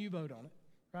about it, and then you vote on it.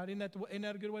 Right? Isn't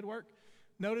that a good way to work?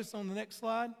 Notice on the next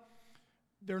slide,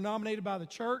 they're nominated by the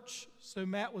church. So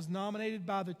Matt was nominated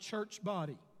by the church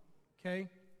body. Okay?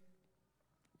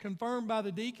 Confirmed by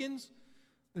the deacons.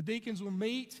 The deacons will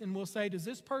meet and will say, does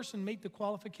this person meet the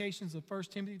qualifications of 1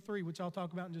 Timothy 3, which I'll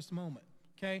talk about in just a moment.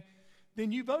 Okay?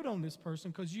 Then you vote on this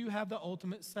person because you have the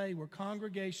ultimate say. We're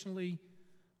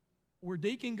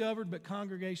deacon governed, but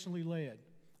congregationally led.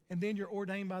 And then you're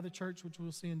ordained by the church, which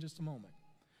we'll see in just a moment.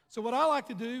 So what I like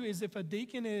to do is if a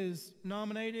deacon is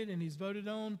nominated and he's voted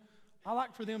on, I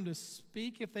like for them to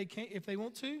speak if they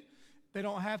want to. They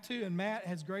don't have to, and Matt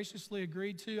has graciously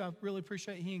agreed to. I really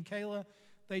appreciate he and Kayla.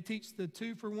 They teach the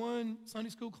 2-for-1 Sunday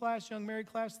school class, young married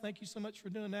class. Thank you so much for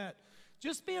doing that.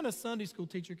 Just being a Sunday school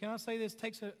teacher, can I say this,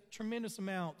 takes a tremendous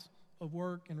amount of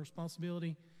work and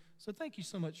responsibility. So thank you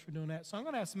so much for doing that. So I'm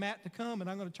going to ask Matt to come, and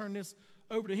I'm going to turn this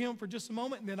over to him for just a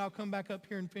moment, and then I'll come back up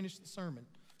here and finish the sermon.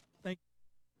 Thank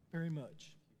you very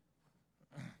much.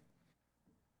 Good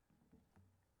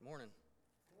morning.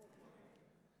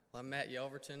 Well, I'm Matt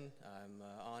Yelverton. I'm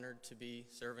honored to be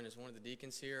serving as one of the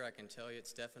deacons here. I can tell you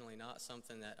it's definitely not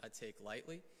something that I take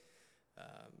lightly.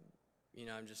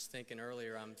 I'm just thinking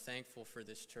earlier, I'm thankful for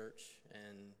this church,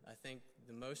 and I think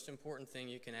the most important thing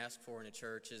you can ask for in a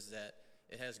church is that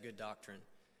it has good doctrine.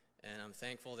 And I'm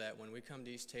thankful that when we come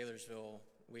to East Taylorsville,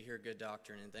 we hear good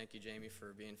doctrine, and thank you, Jamie,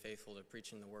 for being faithful to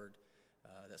preaching the word.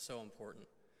 That's so important.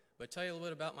 But tell you a little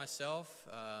bit about myself.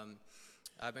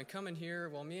 I've been coming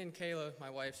here, me and Kayla, my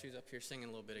wife, she was up here singing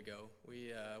a little bit ago.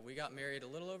 We got married a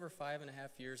little over 5.5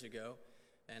 years ago,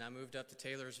 and I moved up to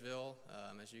Taylorsville.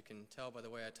 As you can tell by the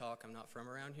way I talk, I'm not from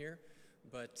around here.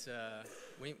 But I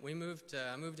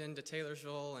moved into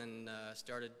Taylorsville and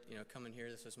started, coming here.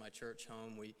 This was my church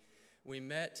home. We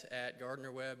met at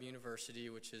Gardner-Webb University,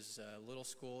 which is a little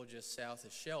school just south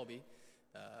of Shelby,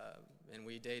 and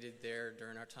we dated there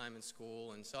during our time in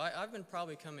school. And so I've been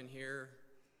probably coming here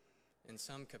in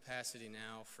some capacity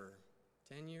now for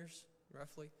 10 years,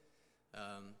 roughly.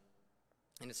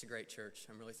 And it's a great church.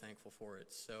 I'm really thankful for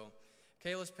it. So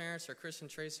Kayla's parents are Chris and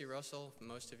Tracy Russell.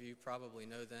 Most of you probably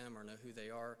know them or know who they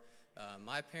are.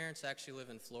 My parents actually live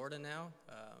in Florida now.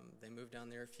 They moved down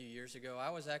there a few years ago.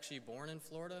 I was actually born in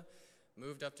Florida,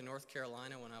 moved up to North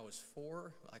Carolina when I was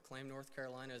 4. I claim North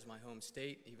Carolina as my home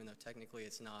state, even though technically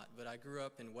it's not. But I grew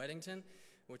up in Weddington,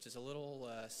 which is a little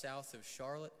south of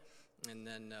Charlotte, and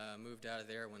then moved out of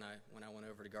there when I went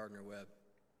over to Gardner-Webb.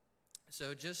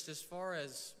 So just as far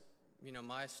as,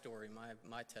 my story,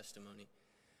 my testimony,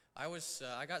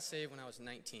 I got saved when I was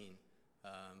 19.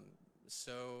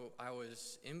 So I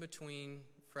was in between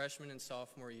freshman and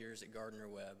sophomore years at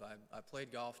Gardner-Webb. I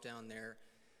played golf down there,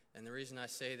 and the reason I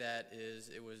say that is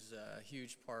it was a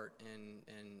huge part in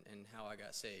how I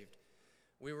got saved.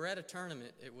 We were at a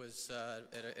tournament. It was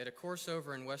at a course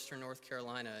over in western North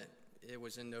Carolina. It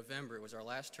was in November. It was our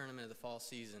last tournament of the fall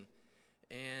season.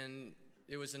 And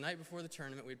it was the night before the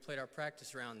tournament. We'd played our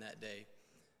practice round that day.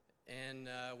 And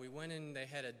we went in, they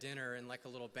had a dinner and like a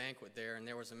little banquet there, and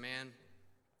there was a man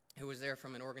who was there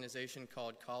from an organization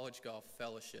called College Golf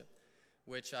Fellowship,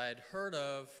 which I had heard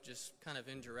of just kind of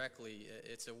indirectly.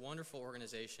 It's a wonderful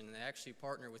organization, and they actually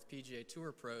partner with PGA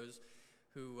Tour pros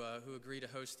who agree to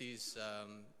host these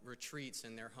retreats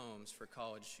in their homes for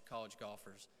college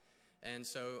golfers. And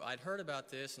so I'd heard about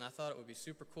this, and I thought it would be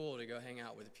super cool to go hang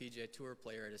out with a PGA Tour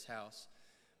player at his house.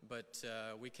 But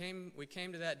we came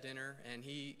to that dinner, and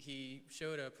he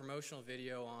showed a promotional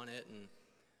video on it, and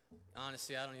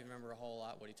honestly, I don't even remember a whole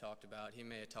lot what he talked about. He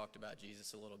may have talked about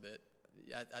Jesus a little bit.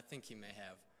 I think he may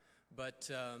have.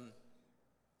 But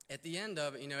at the end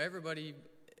of it,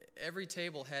 every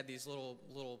table had these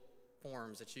little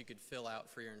forms that you could fill out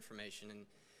for your information,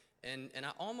 and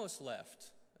I almost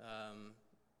left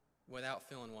without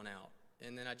filling one out.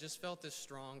 And then I just felt this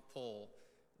strong pull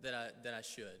that I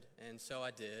should, and so I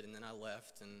did, and then I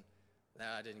left, and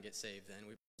I didn't get saved then.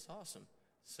 It was awesome.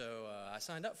 So I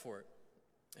signed up for it.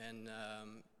 And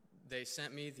they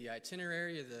sent me the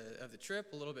itinerary of the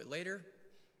trip a little bit later,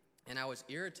 and I was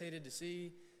irritated to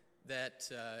see that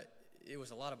it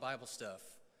was a lot of Bible stuff.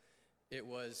 It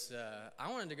was, I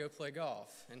wanted to go play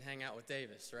golf and hang out with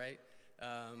Davis, right?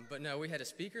 But no, we had a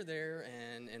speaker there,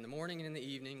 and in the morning and in the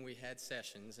evening we had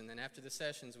sessions, and then after the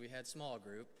sessions we had small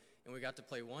group, and we got to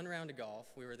play one round of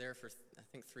golf. We were there for, I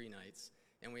think, 3 nights,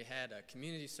 and we had a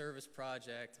community service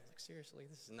project. I was like, seriously,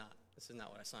 this is not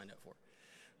what I signed up for.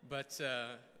 But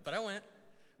I went,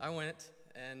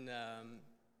 and I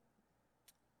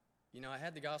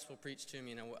had the gospel preached to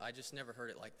me, and I just never heard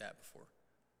it like that before.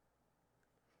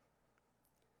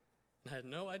 And I had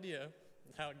no idea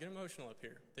how I'd get emotional up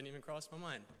here. Didn't even cross my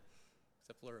mind,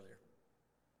 except a little earlier.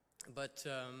 But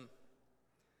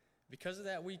because of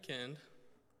that weekend,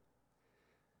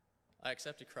 I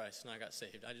accepted Christ and I got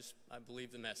saved. I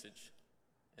believed the message,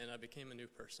 and I became a new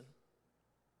person.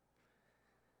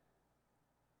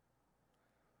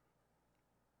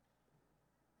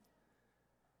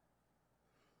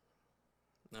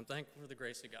 And I'm thankful for the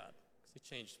grace of God, because He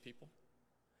changed people.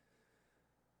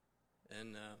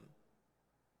 And,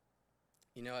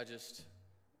 I just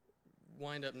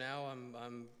wind up now, I'm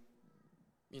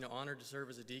honored to serve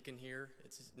as a deacon here.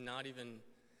 It's not even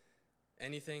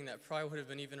anything that probably would have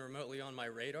been even remotely on my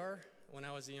radar when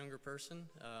I was a younger person,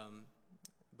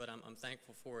 but I'm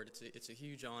thankful for it. It's a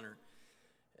huge honor.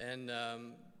 And,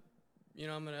 I'm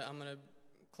gonna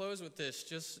close with this,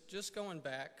 just going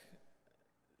back,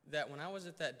 that when I was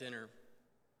at that dinner,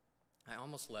 I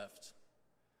almost left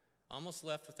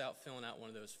without filling out one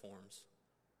of those forms.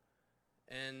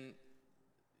 And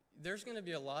there's going to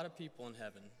be a lot of people in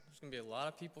heaven. There's going to be a lot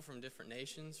of people from different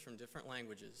nations, from different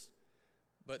languages.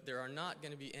 But there are not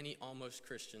going to be any almost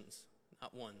Christians,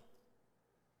 not one.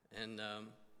 And,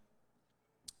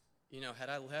 had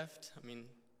I left,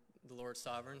 the Lord's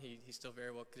sovereign. He still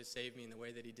very well could have saved me in the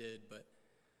way that He did. But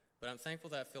I'm thankful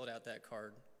that I filled out that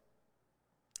card.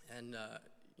 And,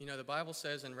 the Bible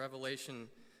says in Revelation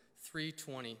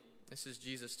 3:20, this is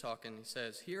Jesus talking. He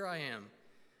says, "Here I am.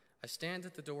 I stand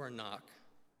at the door and knock.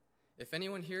 If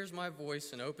anyone hears my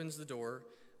voice and opens the door,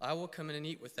 I will come in and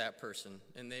eat with that person,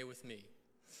 and they with me."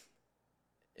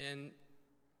 And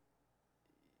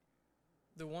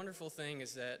the wonderful thing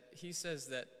is that He says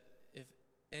that if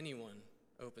anyone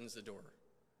opens the door,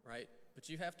 right? But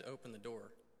you have to open the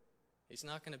door. He's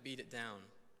not going to beat it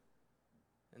down.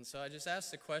 And so I just ask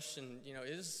the question,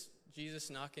 is Jesus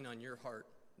knocking on your heart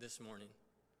this morning?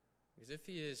 Because if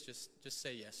He is, just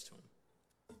say yes to Him.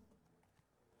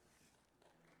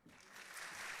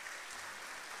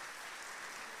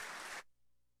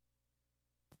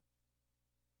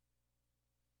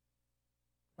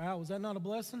 Wow, was that not a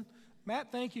blessing?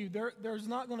 Matt, thank you. There's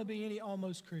not going to be any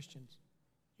almost Christians.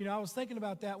 I was thinking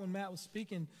about that when Matt was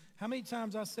speaking. How many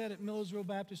times I said at Millersville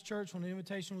Baptist Church when the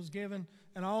invitation was given,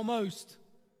 and I almost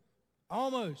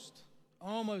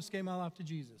gave my life to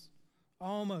Jesus.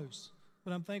 Almost.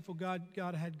 But I'm thankful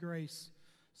God had grace.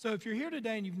 So if you're here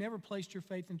today and you've never placed your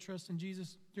faith and trust in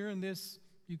Jesus, during this,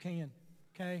 you can,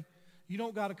 okay? You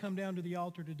don't got to come down to the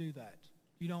altar to do that.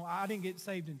 I didn't get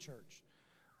saved in church.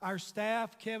 Our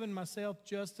staff, Kevin, myself,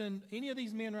 Justin, any of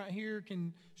these men right here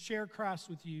can share Christ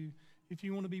with you if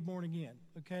you want to be born again,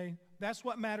 okay? That's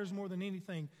what matters more than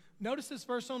anything. Notice this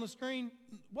verse on the screen.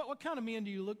 What kind of men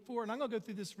do you look for? And I'm going to go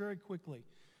through this very quickly.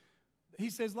 He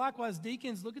says, likewise,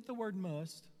 deacons, look at the word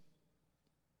must.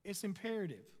 It's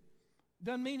imperative.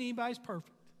 Doesn't mean anybody's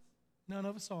perfect. None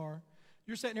of us are.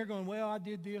 You're sitting there going, well, I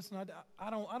did this, and I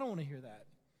don't want to hear that.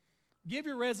 Give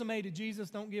your resume to Jesus.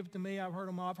 Don't give it to me. I've heard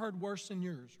them all. I've heard worse than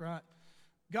yours, right?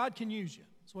 God can use you.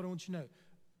 That's what I want you to know.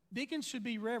 Deacons should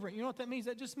be reverent. You know what that means?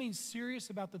 That just means serious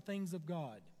about the things of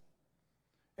God.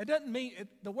 It doesn't mean,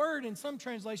 the word in some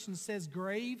translations says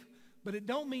grave, but it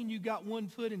don't mean you got one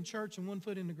foot in church and one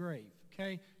foot in the grave,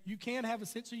 okay? You can have a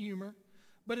sense of humor,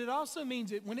 but it also means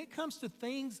that when it comes to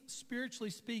things, spiritually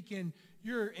speaking,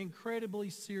 you're incredibly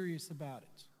serious about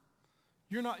it.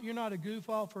 You're not a goof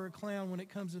off or a clown when it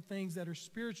comes to things that are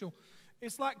spiritual.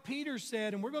 It's like Peter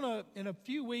said, and we're going to, in a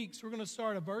few weeks, we're going to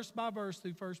start a verse by verse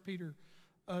through 1 Peter,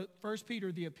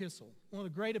 the epistle, one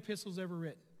of the great epistles ever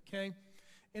written, okay?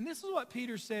 And this is what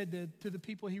Peter said to the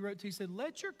people he wrote to. He said,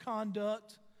 let your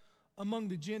conduct among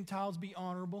the Gentiles be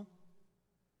honorable.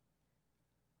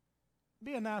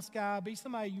 Be a nice guy. Be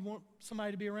somebody you want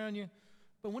somebody to be around you.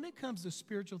 But when it comes to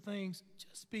spiritual things,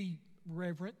 just be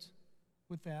reverent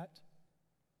with that.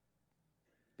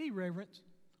 Be reverent.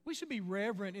 We should be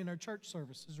reverent in our church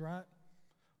services, right?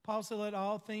 Paul said, let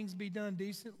all things be done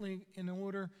decently in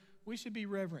order. We should be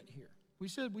reverent here. We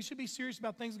should be serious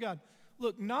about things of God.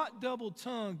 Look, not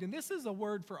double-tongued, and this is a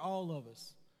word for all of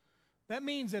us. That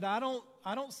means that I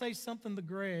don't say something to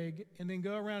Greg and then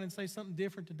go around and say something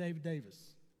different to David Davis.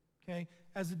 Okay?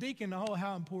 As a deacon,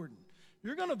 how important.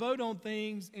 You're going to vote on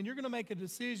things, and you're going to make a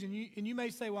decision, and you may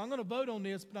say, well, I'm going to vote on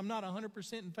this, but I'm not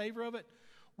 100% in favor of it.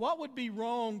 What would be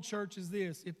wrong, church, is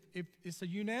this. If it's a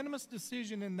unanimous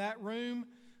decision in that room,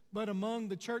 but among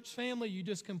the church family, you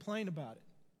just complain about it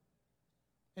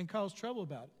and cause trouble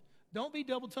about it. Don't be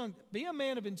double-tongued. Be a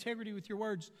man of integrity with your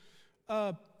words.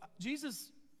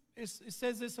 Jesus, it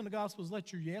says this in the Gospels,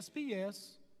 let your yes be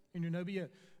yes and your no be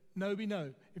no be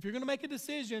no. If you're going to make a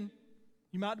decision,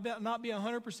 you might not be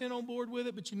 100% on board with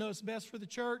it, but you know it's best for the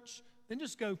church, then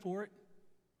just go for it.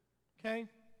 Okay?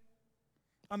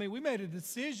 I mean, we made a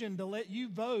decision to let you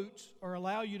vote or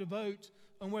allow you to vote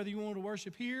on whether you want to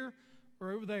worship here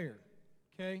or over there.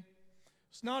 Okay?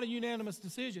 It's not a unanimous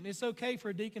decision. It's okay for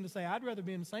a deacon to say, I'd rather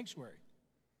be in the sanctuary.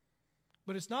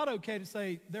 But it's not okay to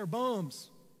say, they're bums.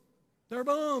 They're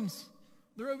bums.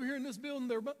 They're over here in this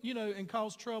building, and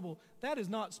cause trouble. That is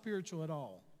not spiritual at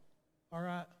all. All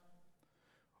right?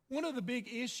 One of the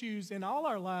big issues in all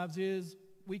our lives is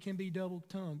we can be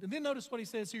double-tongued. And then notice what he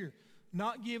says here.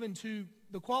 Not given to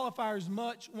the qualifiers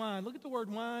much wine. Look at the word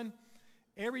wine.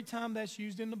 Every time that's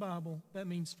used in the Bible, that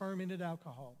means fermented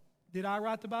alcohol. Did I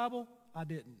write the Bible? I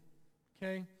didn't.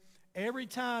 Okay? Every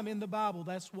time in the Bible,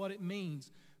 that's what it means.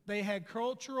 They had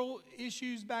cultural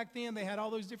issues back then. They had all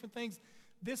those different things.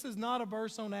 This is not a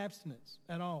verse on abstinence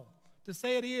at all. To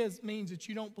say it is means that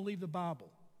you don't believe the Bible.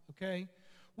 Okay?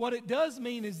 What it does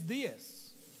mean is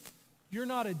this. You're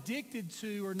not addicted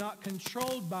to or not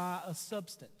controlled by a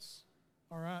substance.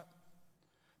 All right?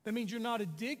 That means you're not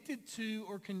addicted to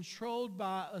or controlled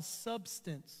by a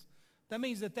substance. That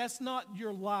means that that's not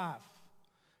your life.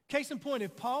 Case in point,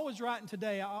 if Paul was writing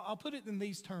today, I'll put it in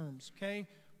these terms, okay?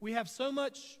 We have so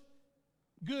much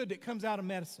good that comes out of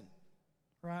medicine,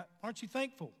 right? Aren't you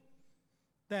thankful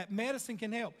that medicine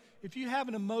can help? If you have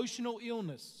an emotional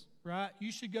illness, right,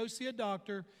 you should go see a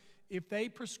doctor. If they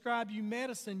prescribe you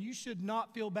medicine, you should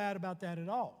not feel bad about that at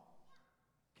all,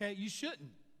 okay? You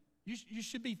shouldn't. You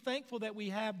should be thankful that we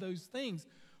have those things.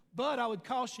 But I would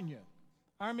caution you.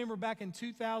 I remember back in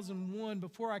 2001,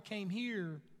 before I came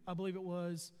here, I believe it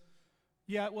was.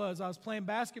 Yeah, it was. I was playing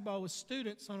basketball with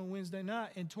students on a Wednesday night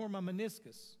and tore my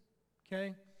meniscus,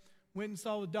 okay? Went and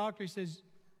saw the doctor. He says,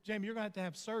 Jamie, you're going to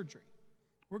have surgery.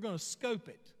 We're going to scope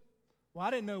it. Well, I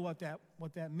didn't know what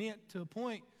that meant to a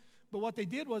point. But what they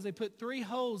did was they put 3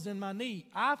 holes in my knee.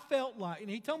 I felt like, and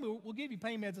he told me, we'll give you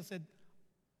pain meds. I said,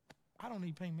 I don't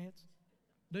need pain meds.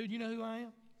 Dude, you know who I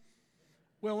am?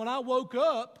 Well, when I woke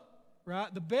up,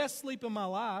 right, the best sleep of my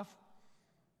life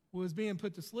was being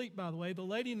put to sleep, by the way. The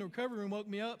lady in the recovery room woke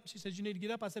me up. She said, you need to get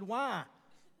up. I said, why?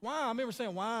 Why? I remember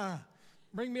saying, why?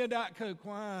 Bring me a Diet Coke.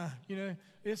 Why? I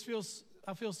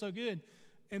feel so good.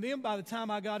 And then by the time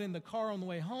I got in the car on the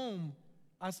way home,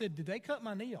 I said, did they cut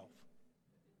my knee off?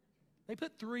 They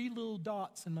put 3 little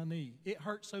dots in my knee. It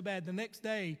hurt so bad. The next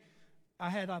day, I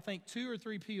had, I think, 2 or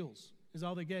 3 pills is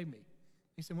all they gave me.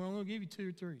 He said, well, I'm going to give you 2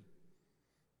 or 3. And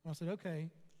I said, okay.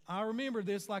 I remember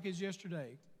this like it's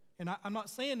yesterday. And I'm not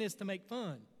saying this to make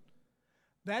fun.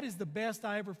 That is the best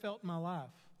I ever felt in my life.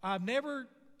 I've never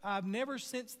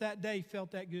since that day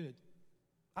felt that good.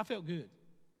 I felt good.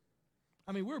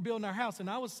 I mean, we were building our house, and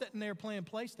I was sitting there playing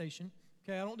PlayStation.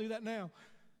 Okay, I don't do that now.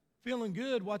 Feeling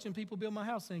good watching people build my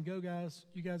house, saying, go guys,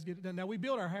 you guys get it done. Now, we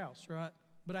built our house, right?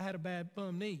 But I had a bad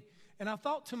bum knee. And I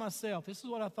thought to myself, this is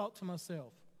what I thought to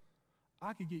myself,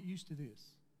 I could get used to this.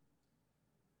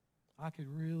 I could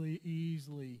really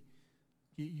easily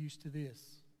get used to this,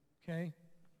 okay?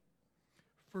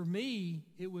 For me,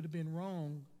 it would have been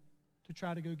wrong to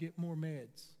try to go get more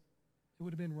meds. It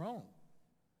would have been wrong.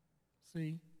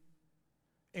 See?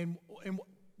 And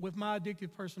with my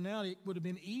addictive personality, it would have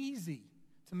been easy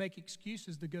to make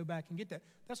excuses to go back and get that.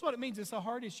 That's what it means. It's a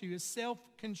heart issue. It's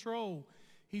self-control.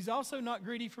 He's also not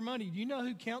greedy for money. Do you know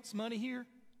who counts money here?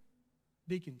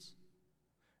 Deacons.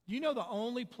 Do you know the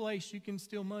only place you can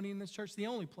steal money in this church, the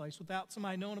only place without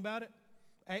somebody knowing about it,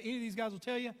 any of these guys will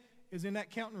tell you, is in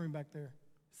that counting room back there.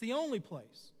 It's the only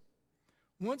place.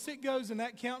 Once it goes in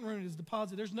that counting room and is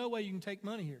deposited, there's no way you can take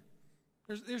money here.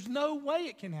 There's no way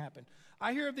it can happen.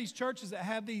 I hear of these churches that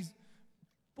have these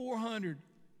 400,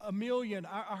 $1 million.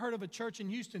 I heard of a church in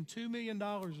Houston, $2 million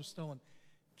was stolen.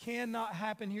 Cannot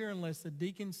happen here unless the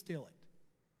deacons steal it.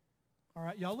 All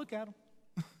right, y'all look at them.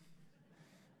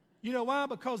 You know why?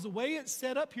 Because the way it's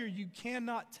set up here, you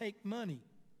cannot take money.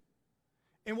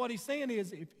 And what he's saying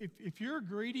is, if you're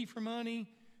greedy for money,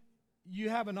 you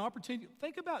have an opportunity.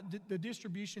 Think about the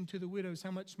distribution to the widows,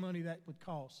 how much money that would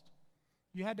cost.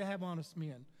 You had to have honest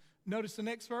men. Notice the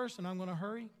next verse, and I'm going to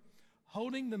hurry.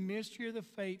 Holding the mystery of the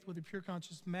faith with a pure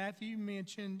conscience. Matthew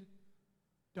mentioned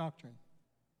doctrine.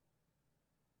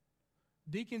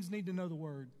 Deacons need to know the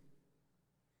Word.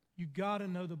 You got to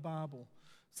know the Bible.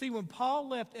 See, when Paul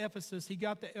left Ephesus, he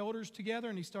got the elders together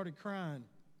and he started crying.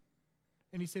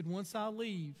 And he said, once I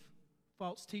leave,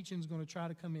 false teaching is going to try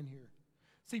to come in here.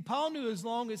 See, Paul knew as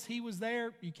long as he was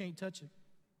there, you can't touch it.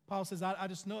 Paul says, I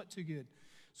just know it too good.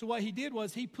 So what he did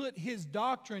was he put his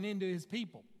doctrine into his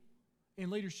people in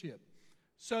leadership.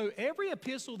 So every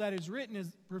epistle that is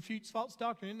written refutes false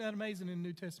doctrine. Isn't that amazing in the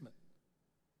New Testament?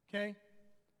 Okay?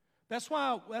 That's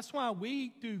why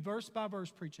we do verse by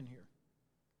verse preaching here.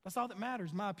 That's all that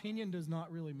matters. My opinion does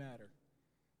not really matter.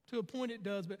 To a point it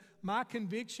does, but my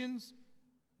convictions,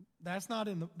 that's not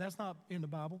in the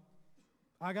Bible.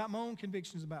 I got my own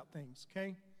convictions about things,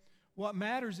 okay? What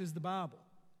matters is the Bible,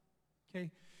 okay?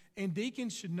 And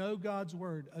deacons should know God's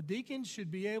Word. A deacon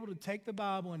should be able to take the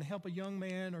Bible and help a young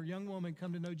man or young woman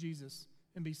come to know Jesus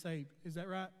and be saved. Is that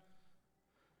right?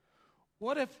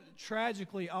 What if,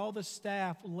 tragically, all the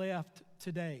staff left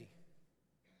today?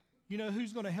 You know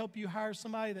who's going to help you hire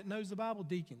somebody that knows the Bible?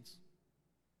 Deacons.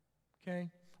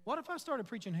 Okay? What if I started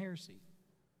preaching heresy?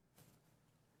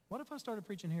 What if I started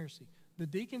preaching heresy? The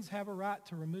deacons have a right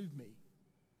to remove me.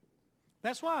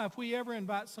 That's why if we ever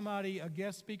invite somebody, a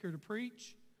guest speaker, to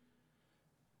preach,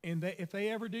 and if they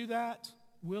ever do that,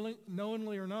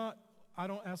 knowingly or not, I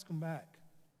don't ask them back.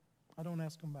 I don't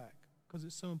ask them back because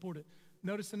it's so important.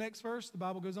 Notice the next verse. The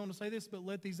Bible goes on to say this, but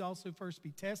let these also first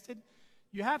be tested.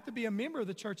 You have to be a member of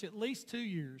the church at least 2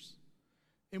 years,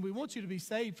 and we want you to be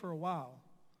saved for a while.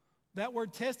 That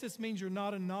word testis means you're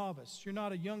not a novice. You're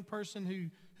not a young person who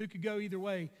could go either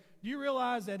way. Do you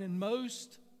realize that in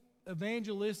most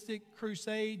evangelistic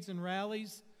crusades and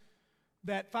rallies,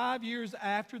 that 5 years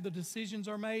after the decisions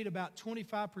are made, about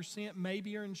 25%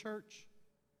 maybe are in church?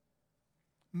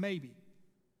 Maybe.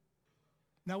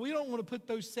 Now, we don't want to put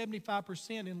those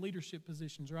 75% in leadership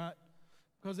positions, right?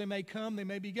 Because they may come, they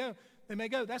may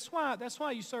go. That's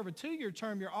why you serve a 2-year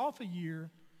term, you're off a year,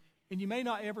 and you may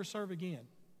not ever serve again.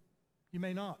 You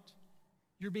may not.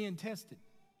 You're being tested,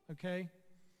 okay?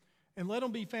 And let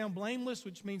them be found blameless,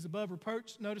 which means above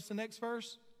reproach. Notice the next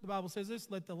verse. The Bible says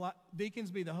this, let the deacons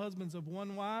be the husbands of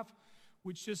one wife,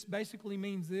 which just basically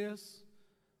means this.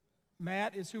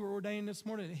 Matt is who we're ordaining this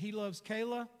morning. He loves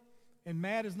Kayla, and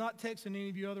Matt is not texting any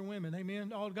of you other women.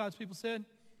 Amen? All God's people said?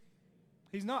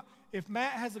 He's not. If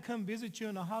Matt has to come visit you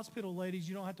in the hospital, ladies,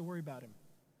 you don't have to worry about him.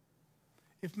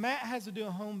 If Matt has to do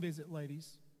a home visit,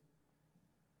 ladies,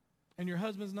 and your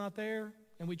husband's not there,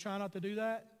 and we try not to do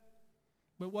that,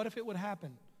 but what if it would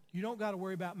happen? You don't got to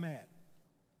worry about Matt.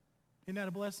 Isn't that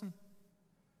a blessing?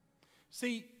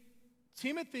 See,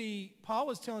 Paul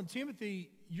was telling Timothy,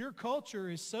 your culture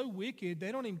is so wicked,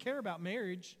 they don't even care about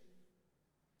marriage.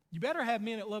 You better have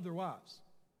men that love their wives.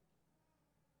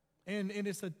 And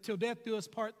it's a till death do us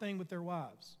part thing with their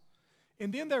wives.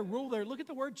 And then their rule there, look at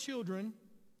the word children,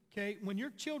 okay? When your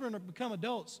children become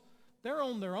adults, they're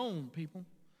on their own, people.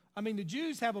 I mean, the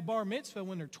Jews have a bar mitzvah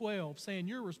when they're 12, saying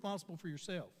you're responsible for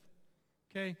yourself,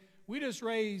 okay? We just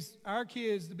raised our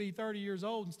kids to be 30 years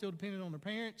old and still dependent on their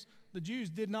parents. The Jews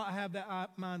did not have that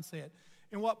mindset.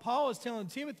 And what Paul is telling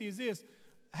Timothy is this,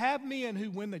 have men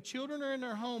who, when the children are in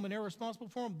their home and they're responsible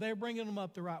for them, they're bringing them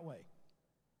up the right way.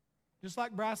 Just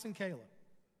like Bryce and Kayla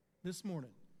this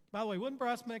morning. By the way, wouldn't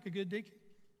Bryce make a good deacon?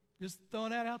 Just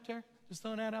throwing that out there. Just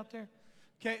throwing that out there.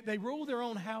 Okay, they rule their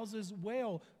own houses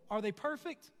well. Are they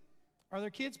perfect? Are their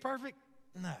kids perfect?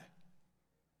 No.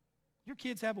 Your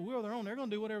kids have a will of their own. They're going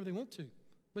to do whatever they want to.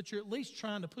 But you're at least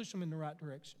trying to push them in the right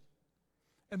direction.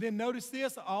 And then notice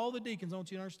this, all the deacons, I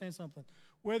want you to understand something.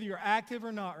 Whether you're active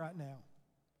or not right now,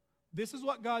 this is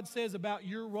what God says about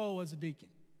your role as a deacon,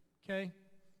 okay?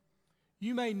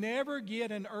 You may never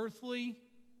get an earthly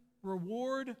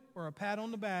reward or a pat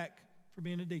on the back for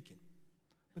being a deacon.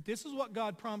 But this is what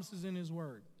God promises in His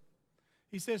Word.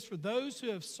 He says, for those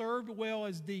who have served well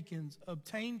as deacons,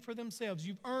 obtain for themselves,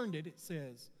 you've earned it, it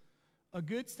says, a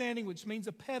good standing, which means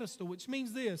a pedestal, which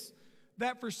means this,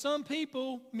 that for some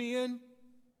people, men,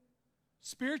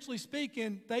 spiritually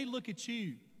speaking, they look at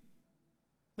you.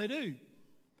 They do.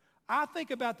 I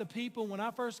think about the people when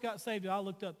I first got saved that I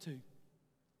looked up to.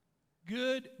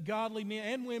 Good, godly men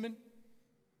and women.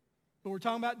 But we're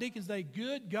talking about deacons today.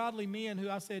 Good, godly men who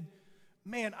I said,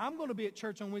 man, I'm going to be at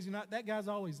church on Wednesday night. That guy's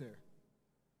always there.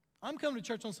 I'm coming to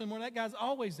church on Sunday morning. That guy's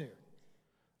always there.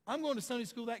 I'm going to Sunday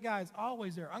school. That guy's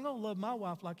always there. I'm going to love my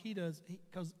wife like he does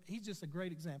because he's just a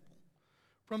great example.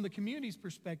 From the community's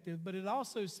perspective, but it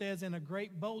also says in a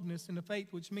great boldness in the faith,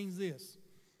 which means this.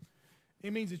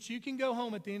 It means that you can go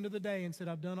home at the end of the day and say,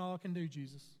 I've done all I can do,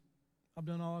 Jesus. I've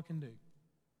done all I can do.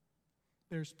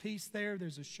 There's peace there.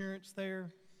 There's assurance there.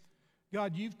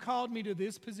 God, you've called me to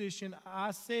this position.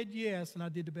 I said yes, and I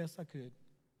did the best I could.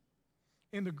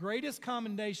 And the greatest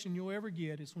commendation you'll ever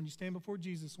get is when you stand before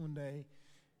Jesus one day,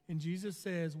 and Jesus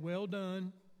says, well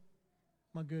done,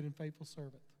 my good and faithful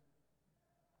servant.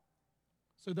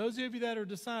 So those of you that are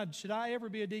deciding, should I ever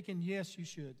be a deacon? Yes, you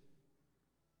should.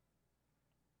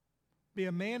 Be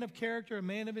a man of character, a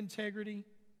man of integrity.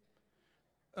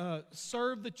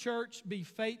 Serve the church, be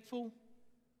faithful.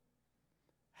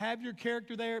 Have your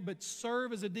character there, but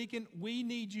serve as a deacon. We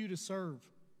need you to serve.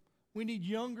 We need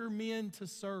younger men to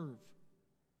serve.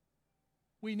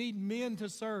 We need men to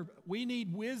serve. We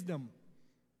need wisdom.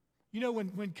 You know,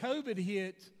 when COVID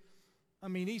hit, I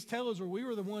mean, East Taylorsville, we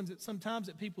were the ones that sometimes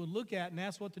that people would look at and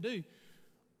ask what to do.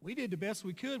 We did the best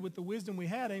we could with the wisdom we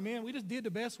had, amen? We just did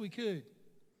the best we could.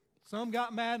 Some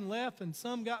got mad and left, and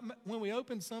some got, when we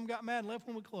opened, some got mad and left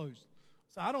when we closed.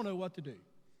 So I don't know what to do.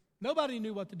 Nobody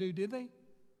knew what to do, did they?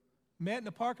 Met in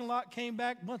the parking lot, came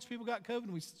back, a bunch of people got COVID,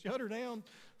 and we shut her down.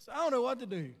 So I don't know what to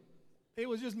do. It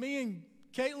was just me and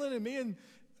Caitlin and me and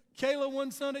Kayla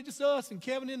one Sunday, just us, and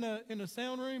Kevin in the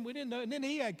sound room. We didn't know, and then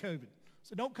he had COVID.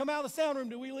 So don't come out of the sound room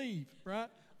till we leave, right?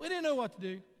 We didn't know what to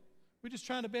do. We're just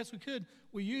trying the best we could.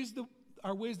 We used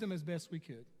our wisdom as best we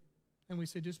could. And we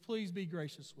said, just please be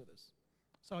gracious with us.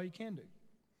 That's all you can do.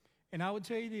 And I would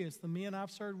tell you this, the men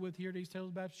I've served with here at East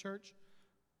Taylorsville Baptist Church,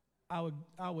 I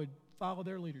would follow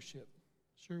their leadership.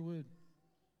 Sure would.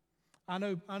 I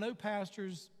know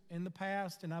pastors in the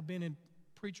past, and I've been in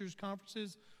preachers'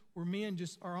 conferences where men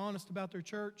just are honest about their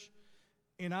church.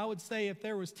 And I would say if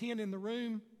there was 10 in the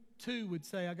room, 2 would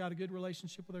say, I got a good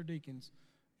relationship with our deacons,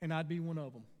 and I'd be one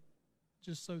of them.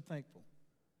 Just so thankful.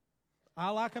 I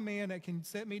like a man that can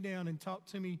sit me down and talk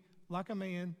to me like a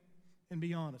man and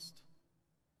be honest.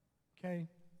 Okay?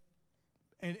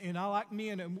 And I like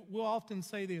men, and we'll often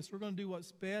say this, we're going to do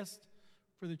what's best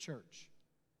for the church.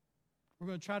 We're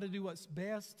going to try to do what's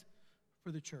best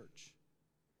for the church.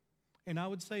 And I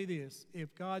would say this,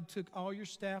 if God took all your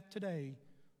staff today,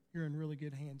 you're in really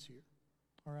good hands here.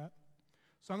 All right?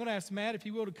 So I'm going to ask Matt if he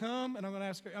will to come, and I'm going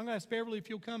to ask Beverly if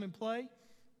you'll come and play.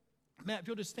 Matt, if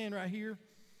you'll just stand right here.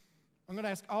 I'm going to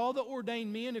ask all the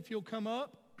ordained men if you'll come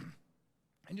up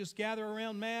and just gather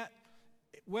around Matt.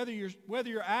 Whether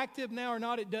you're active now or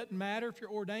not, it doesn't matter. If you're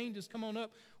ordained, just come on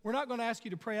up. We're not going to ask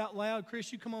you to pray out loud.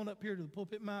 Chris, you come on up here to the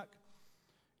pulpit mic.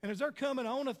 And as they're coming,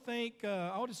 I want to thank,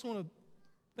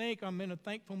 I'm in a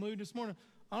thankful mood this morning.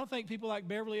 I want to thank people like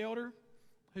Beverly Elder,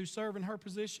 who serve in her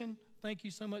position. Thank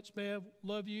you so much, Bev.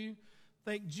 Love you.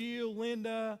 Thank Jill,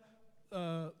 Linda,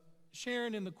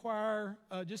 Sharon in the choir.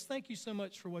 Just thank you so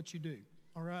much for what you do.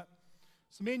 All right?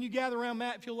 So, men, you gather around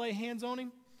Matt if you'll lay hands on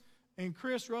him. And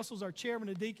Chris Russell's our chairman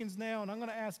of deacons now, and I'm going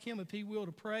to ask him if he will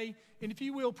to pray. And if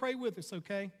you will, pray with us,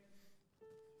 okay?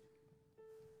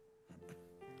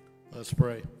 Let's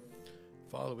pray.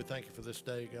 Father, we thank you for this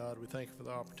day, God. We thank you for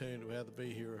the opportunity we have to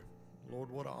be here.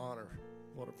 Lord, what an honor,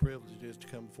 what a privilege it is to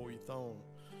come before your throne.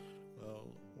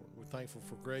 We're thankful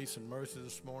for grace and mercy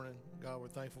this morning. God, we're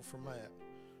thankful for Matt.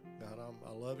 God,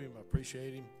 I love him. I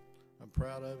appreciate him. I'm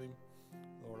proud of him.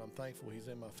 Lord, I'm thankful he's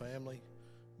in my family.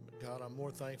 God, I'm more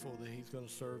thankful that he's going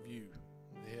to serve you.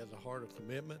 He has a heart of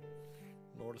commitment,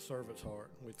 Lord, a servant's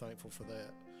heart. We're thankful for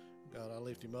that. God, I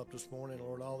lift him up this morning.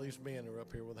 Lord, all these men are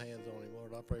up here with hands on him.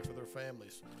 Lord, I pray for their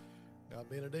families. God,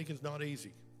 being a deacon's not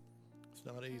easy. It's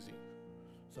not easy.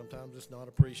 Sometimes it's not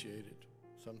appreciated.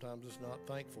 Sometimes it's not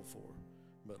thankful for.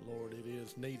 But, Lord, it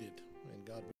is needed. And,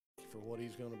 God, we thank you for what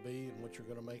he's going to be and what you're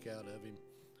going to make out of him.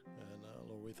 And,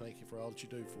 Lord, we thank you for all that you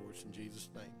do for us. In Jesus'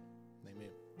 name, amen.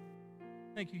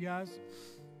 Thank you, guys.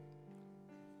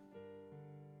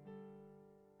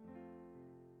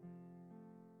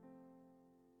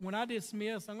 When I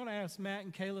dismiss, I'm going to ask Matt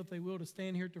and Kayla if they will to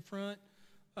stand here at the front.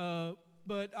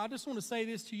 But I just want to say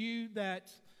this to you,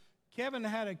 that Kevin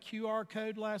had a QR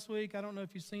code last week. I don't know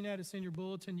if you've seen that. It's in your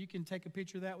bulletin. You can take a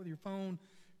picture of that with your phone.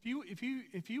 If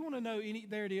you want to know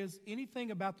there it is,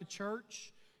 anything about the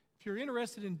church, if you're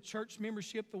interested in church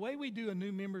membership, the way we do a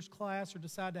new members class or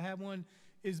decide to have one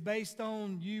is based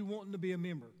on you wanting to be a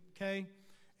member, okay?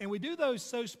 And we do those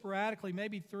so sporadically,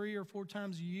 maybe 3 or 4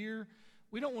 times a year.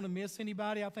 We don't want to miss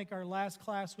anybody. I think our last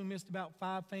class, we missed about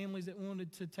 5 families that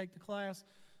wanted to take the class.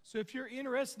 So if you're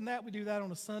interested in that, we do that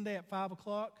on a Sunday at 5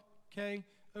 o'clock, okay,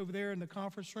 over there in the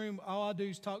conference room. All I do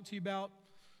is talk to you about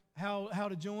how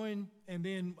to join, and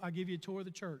then I give you a tour of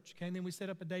the church, okay? And then we set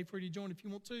up a day for you to join if you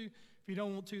want to. If you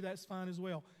don't want to, that's fine as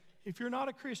well. If you're not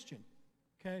a Christian,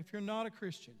 okay, if you're not a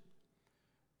Christian,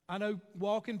 I know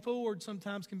walking forward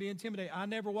sometimes can be intimidating. I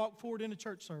never walked forward in a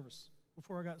church service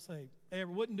before I got saved. I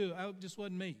ever wouldn't do it. It just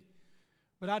wasn't me.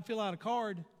 But I'd fill out a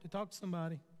card to talk to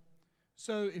somebody.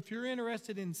 So if you're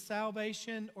interested in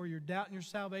salvation or you're doubting your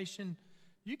salvation,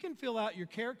 you can fill out your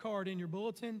care card in your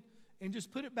bulletin and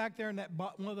just put it back there in that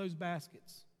one of those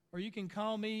baskets. Or you can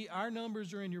call me. Our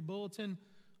numbers are in your bulletin.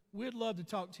 We'd love to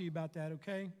talk to you about that,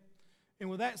 okay? And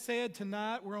with that said,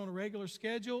 tonight we're on a regular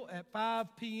schedule at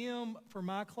 5 p.m. for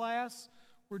my class.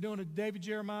 We're doing a David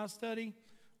Jeremiah study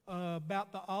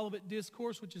about the Olivet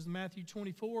Discourse, which is Matthew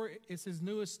 24. It's his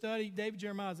newest study. David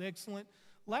Jeremiah is excellent.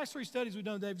 Last 3 studies we've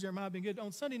done with David Jeremiah have been good.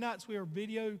 On Sunday nights, we are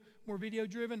more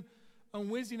video-driven. On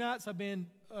Wednesday nights, I've been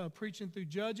preaching through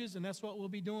Judges, and that's what we'll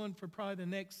be doing for probably the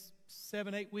next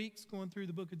 7-8 weeks, going through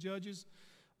the book of Judges.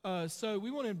 So we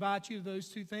want to invite you to those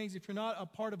 2 things. If you're not a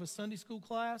part of a Sunday school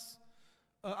class,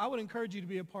 I would encourage you to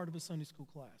be a part of a Sunday school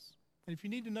class. And if you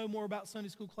need to know more about Sunday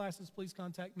school classes, please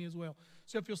contact me as well.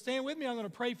 So if you'll stand with me, I'm going to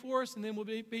pray for us, and then we'll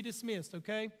be dismissed,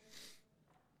 okay?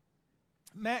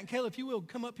 Matt and Kayla, if you will,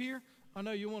 come up here. I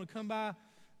know you want to come by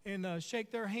and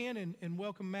shake their hand and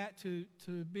welcome Matt to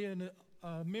be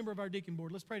a member of our deacon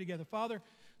board. Let's pray together. Father,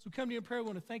 as we come to you in prayer, we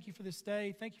want to thank you for this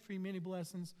day. Thank you for your many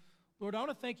blessings. Lord, I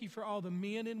want to thank you for all the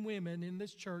men and women in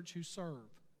this church who serve.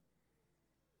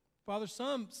 Father,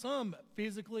 some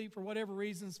physically, for whatever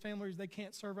reasons, families, they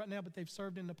can't serve right now, but they've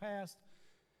served in the past.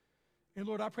 And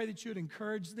Lord, I pray that you would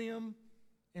encourage them.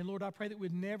 And Lord, I pray that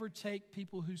we'd never take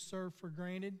people who serve for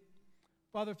granted.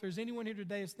 Father, if there's anyone here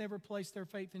today that's never placed their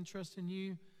faith and trust in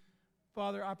you,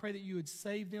 Father, I pray that you would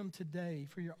save them today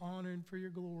for your honor and for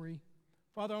your glory.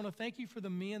 Father, I want to thank you for the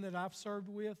men that I've served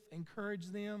with.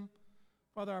 Encourage them.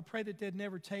 Father, I pray that they'd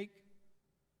never think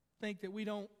that we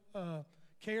don't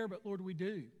care, but Lord, we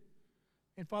do.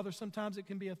 And Father, sometimes it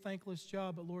can be a thankless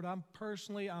job, but Lord, I'm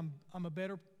a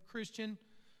better Christian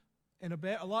and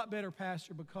a lot better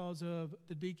pastor because of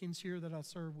the deacons here that I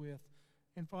serve with.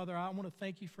 And Father, I want to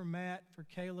thank you for Matt, for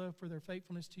Kayla, for their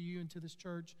faithfulness to you and to this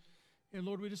church. And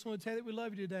Lord, we just want to tell you that we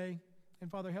love you today. And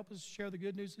Father, help us share the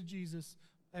good news of Jesus.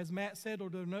 As Matt said,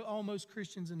 Lord, there are almost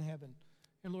Christians in heaven.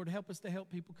 And Lord, help us to help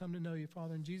people come to know you,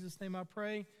 Father. In Jesus' name I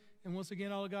pray. And once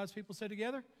again, all of God's people say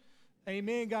together,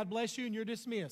 amen. God bless you, and you're dismissed.